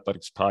Prep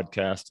Athletics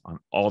podcast on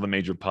all the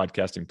major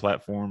podcasting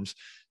platforms.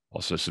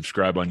 Also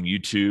subscribe on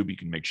YouTube. You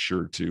can make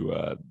sure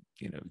to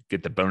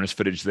get the bonus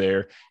footage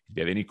there. If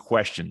you have any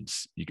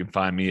questions, you can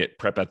find me at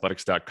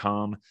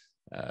prepathletics.com.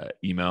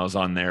 Emails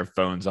on there,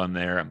 phones on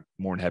there. I'm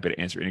more than happy to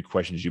answer any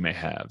questions you may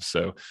have.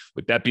 So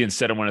with that being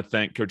said, I want to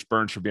thank Coach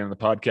Byrnes for being on the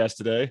podcast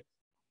today.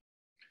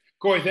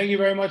 Corey, thank you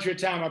very much for your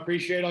time. I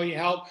appreciate all your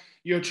help.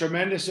 You're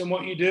tremendous in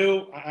what you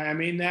do. I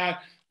mean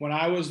that. When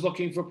I was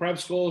looking for prep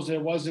schools, there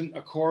wasn't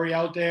a Corey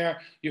out there.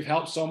 You've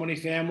helped so many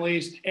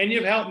families, and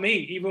you've helped me,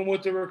 even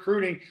with the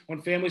recruiting.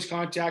 When families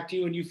contact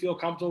you and you feel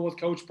comfortable with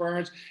Coach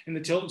Byrnes and the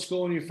Tilton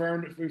School and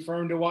you're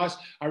referring to us,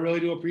 I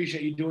really do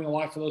appreciate you doing a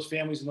lot for those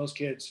families and those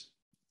kids.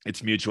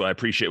 It's mutual. I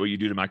appreciate what you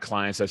do to my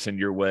clients I send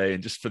your way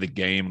and just for the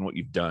game and what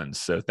you've done.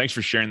 So thanks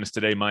for sharing this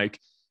today, Mike.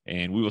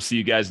 And we will see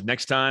you guys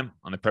next time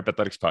on the Prep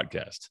Athletics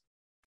podcast.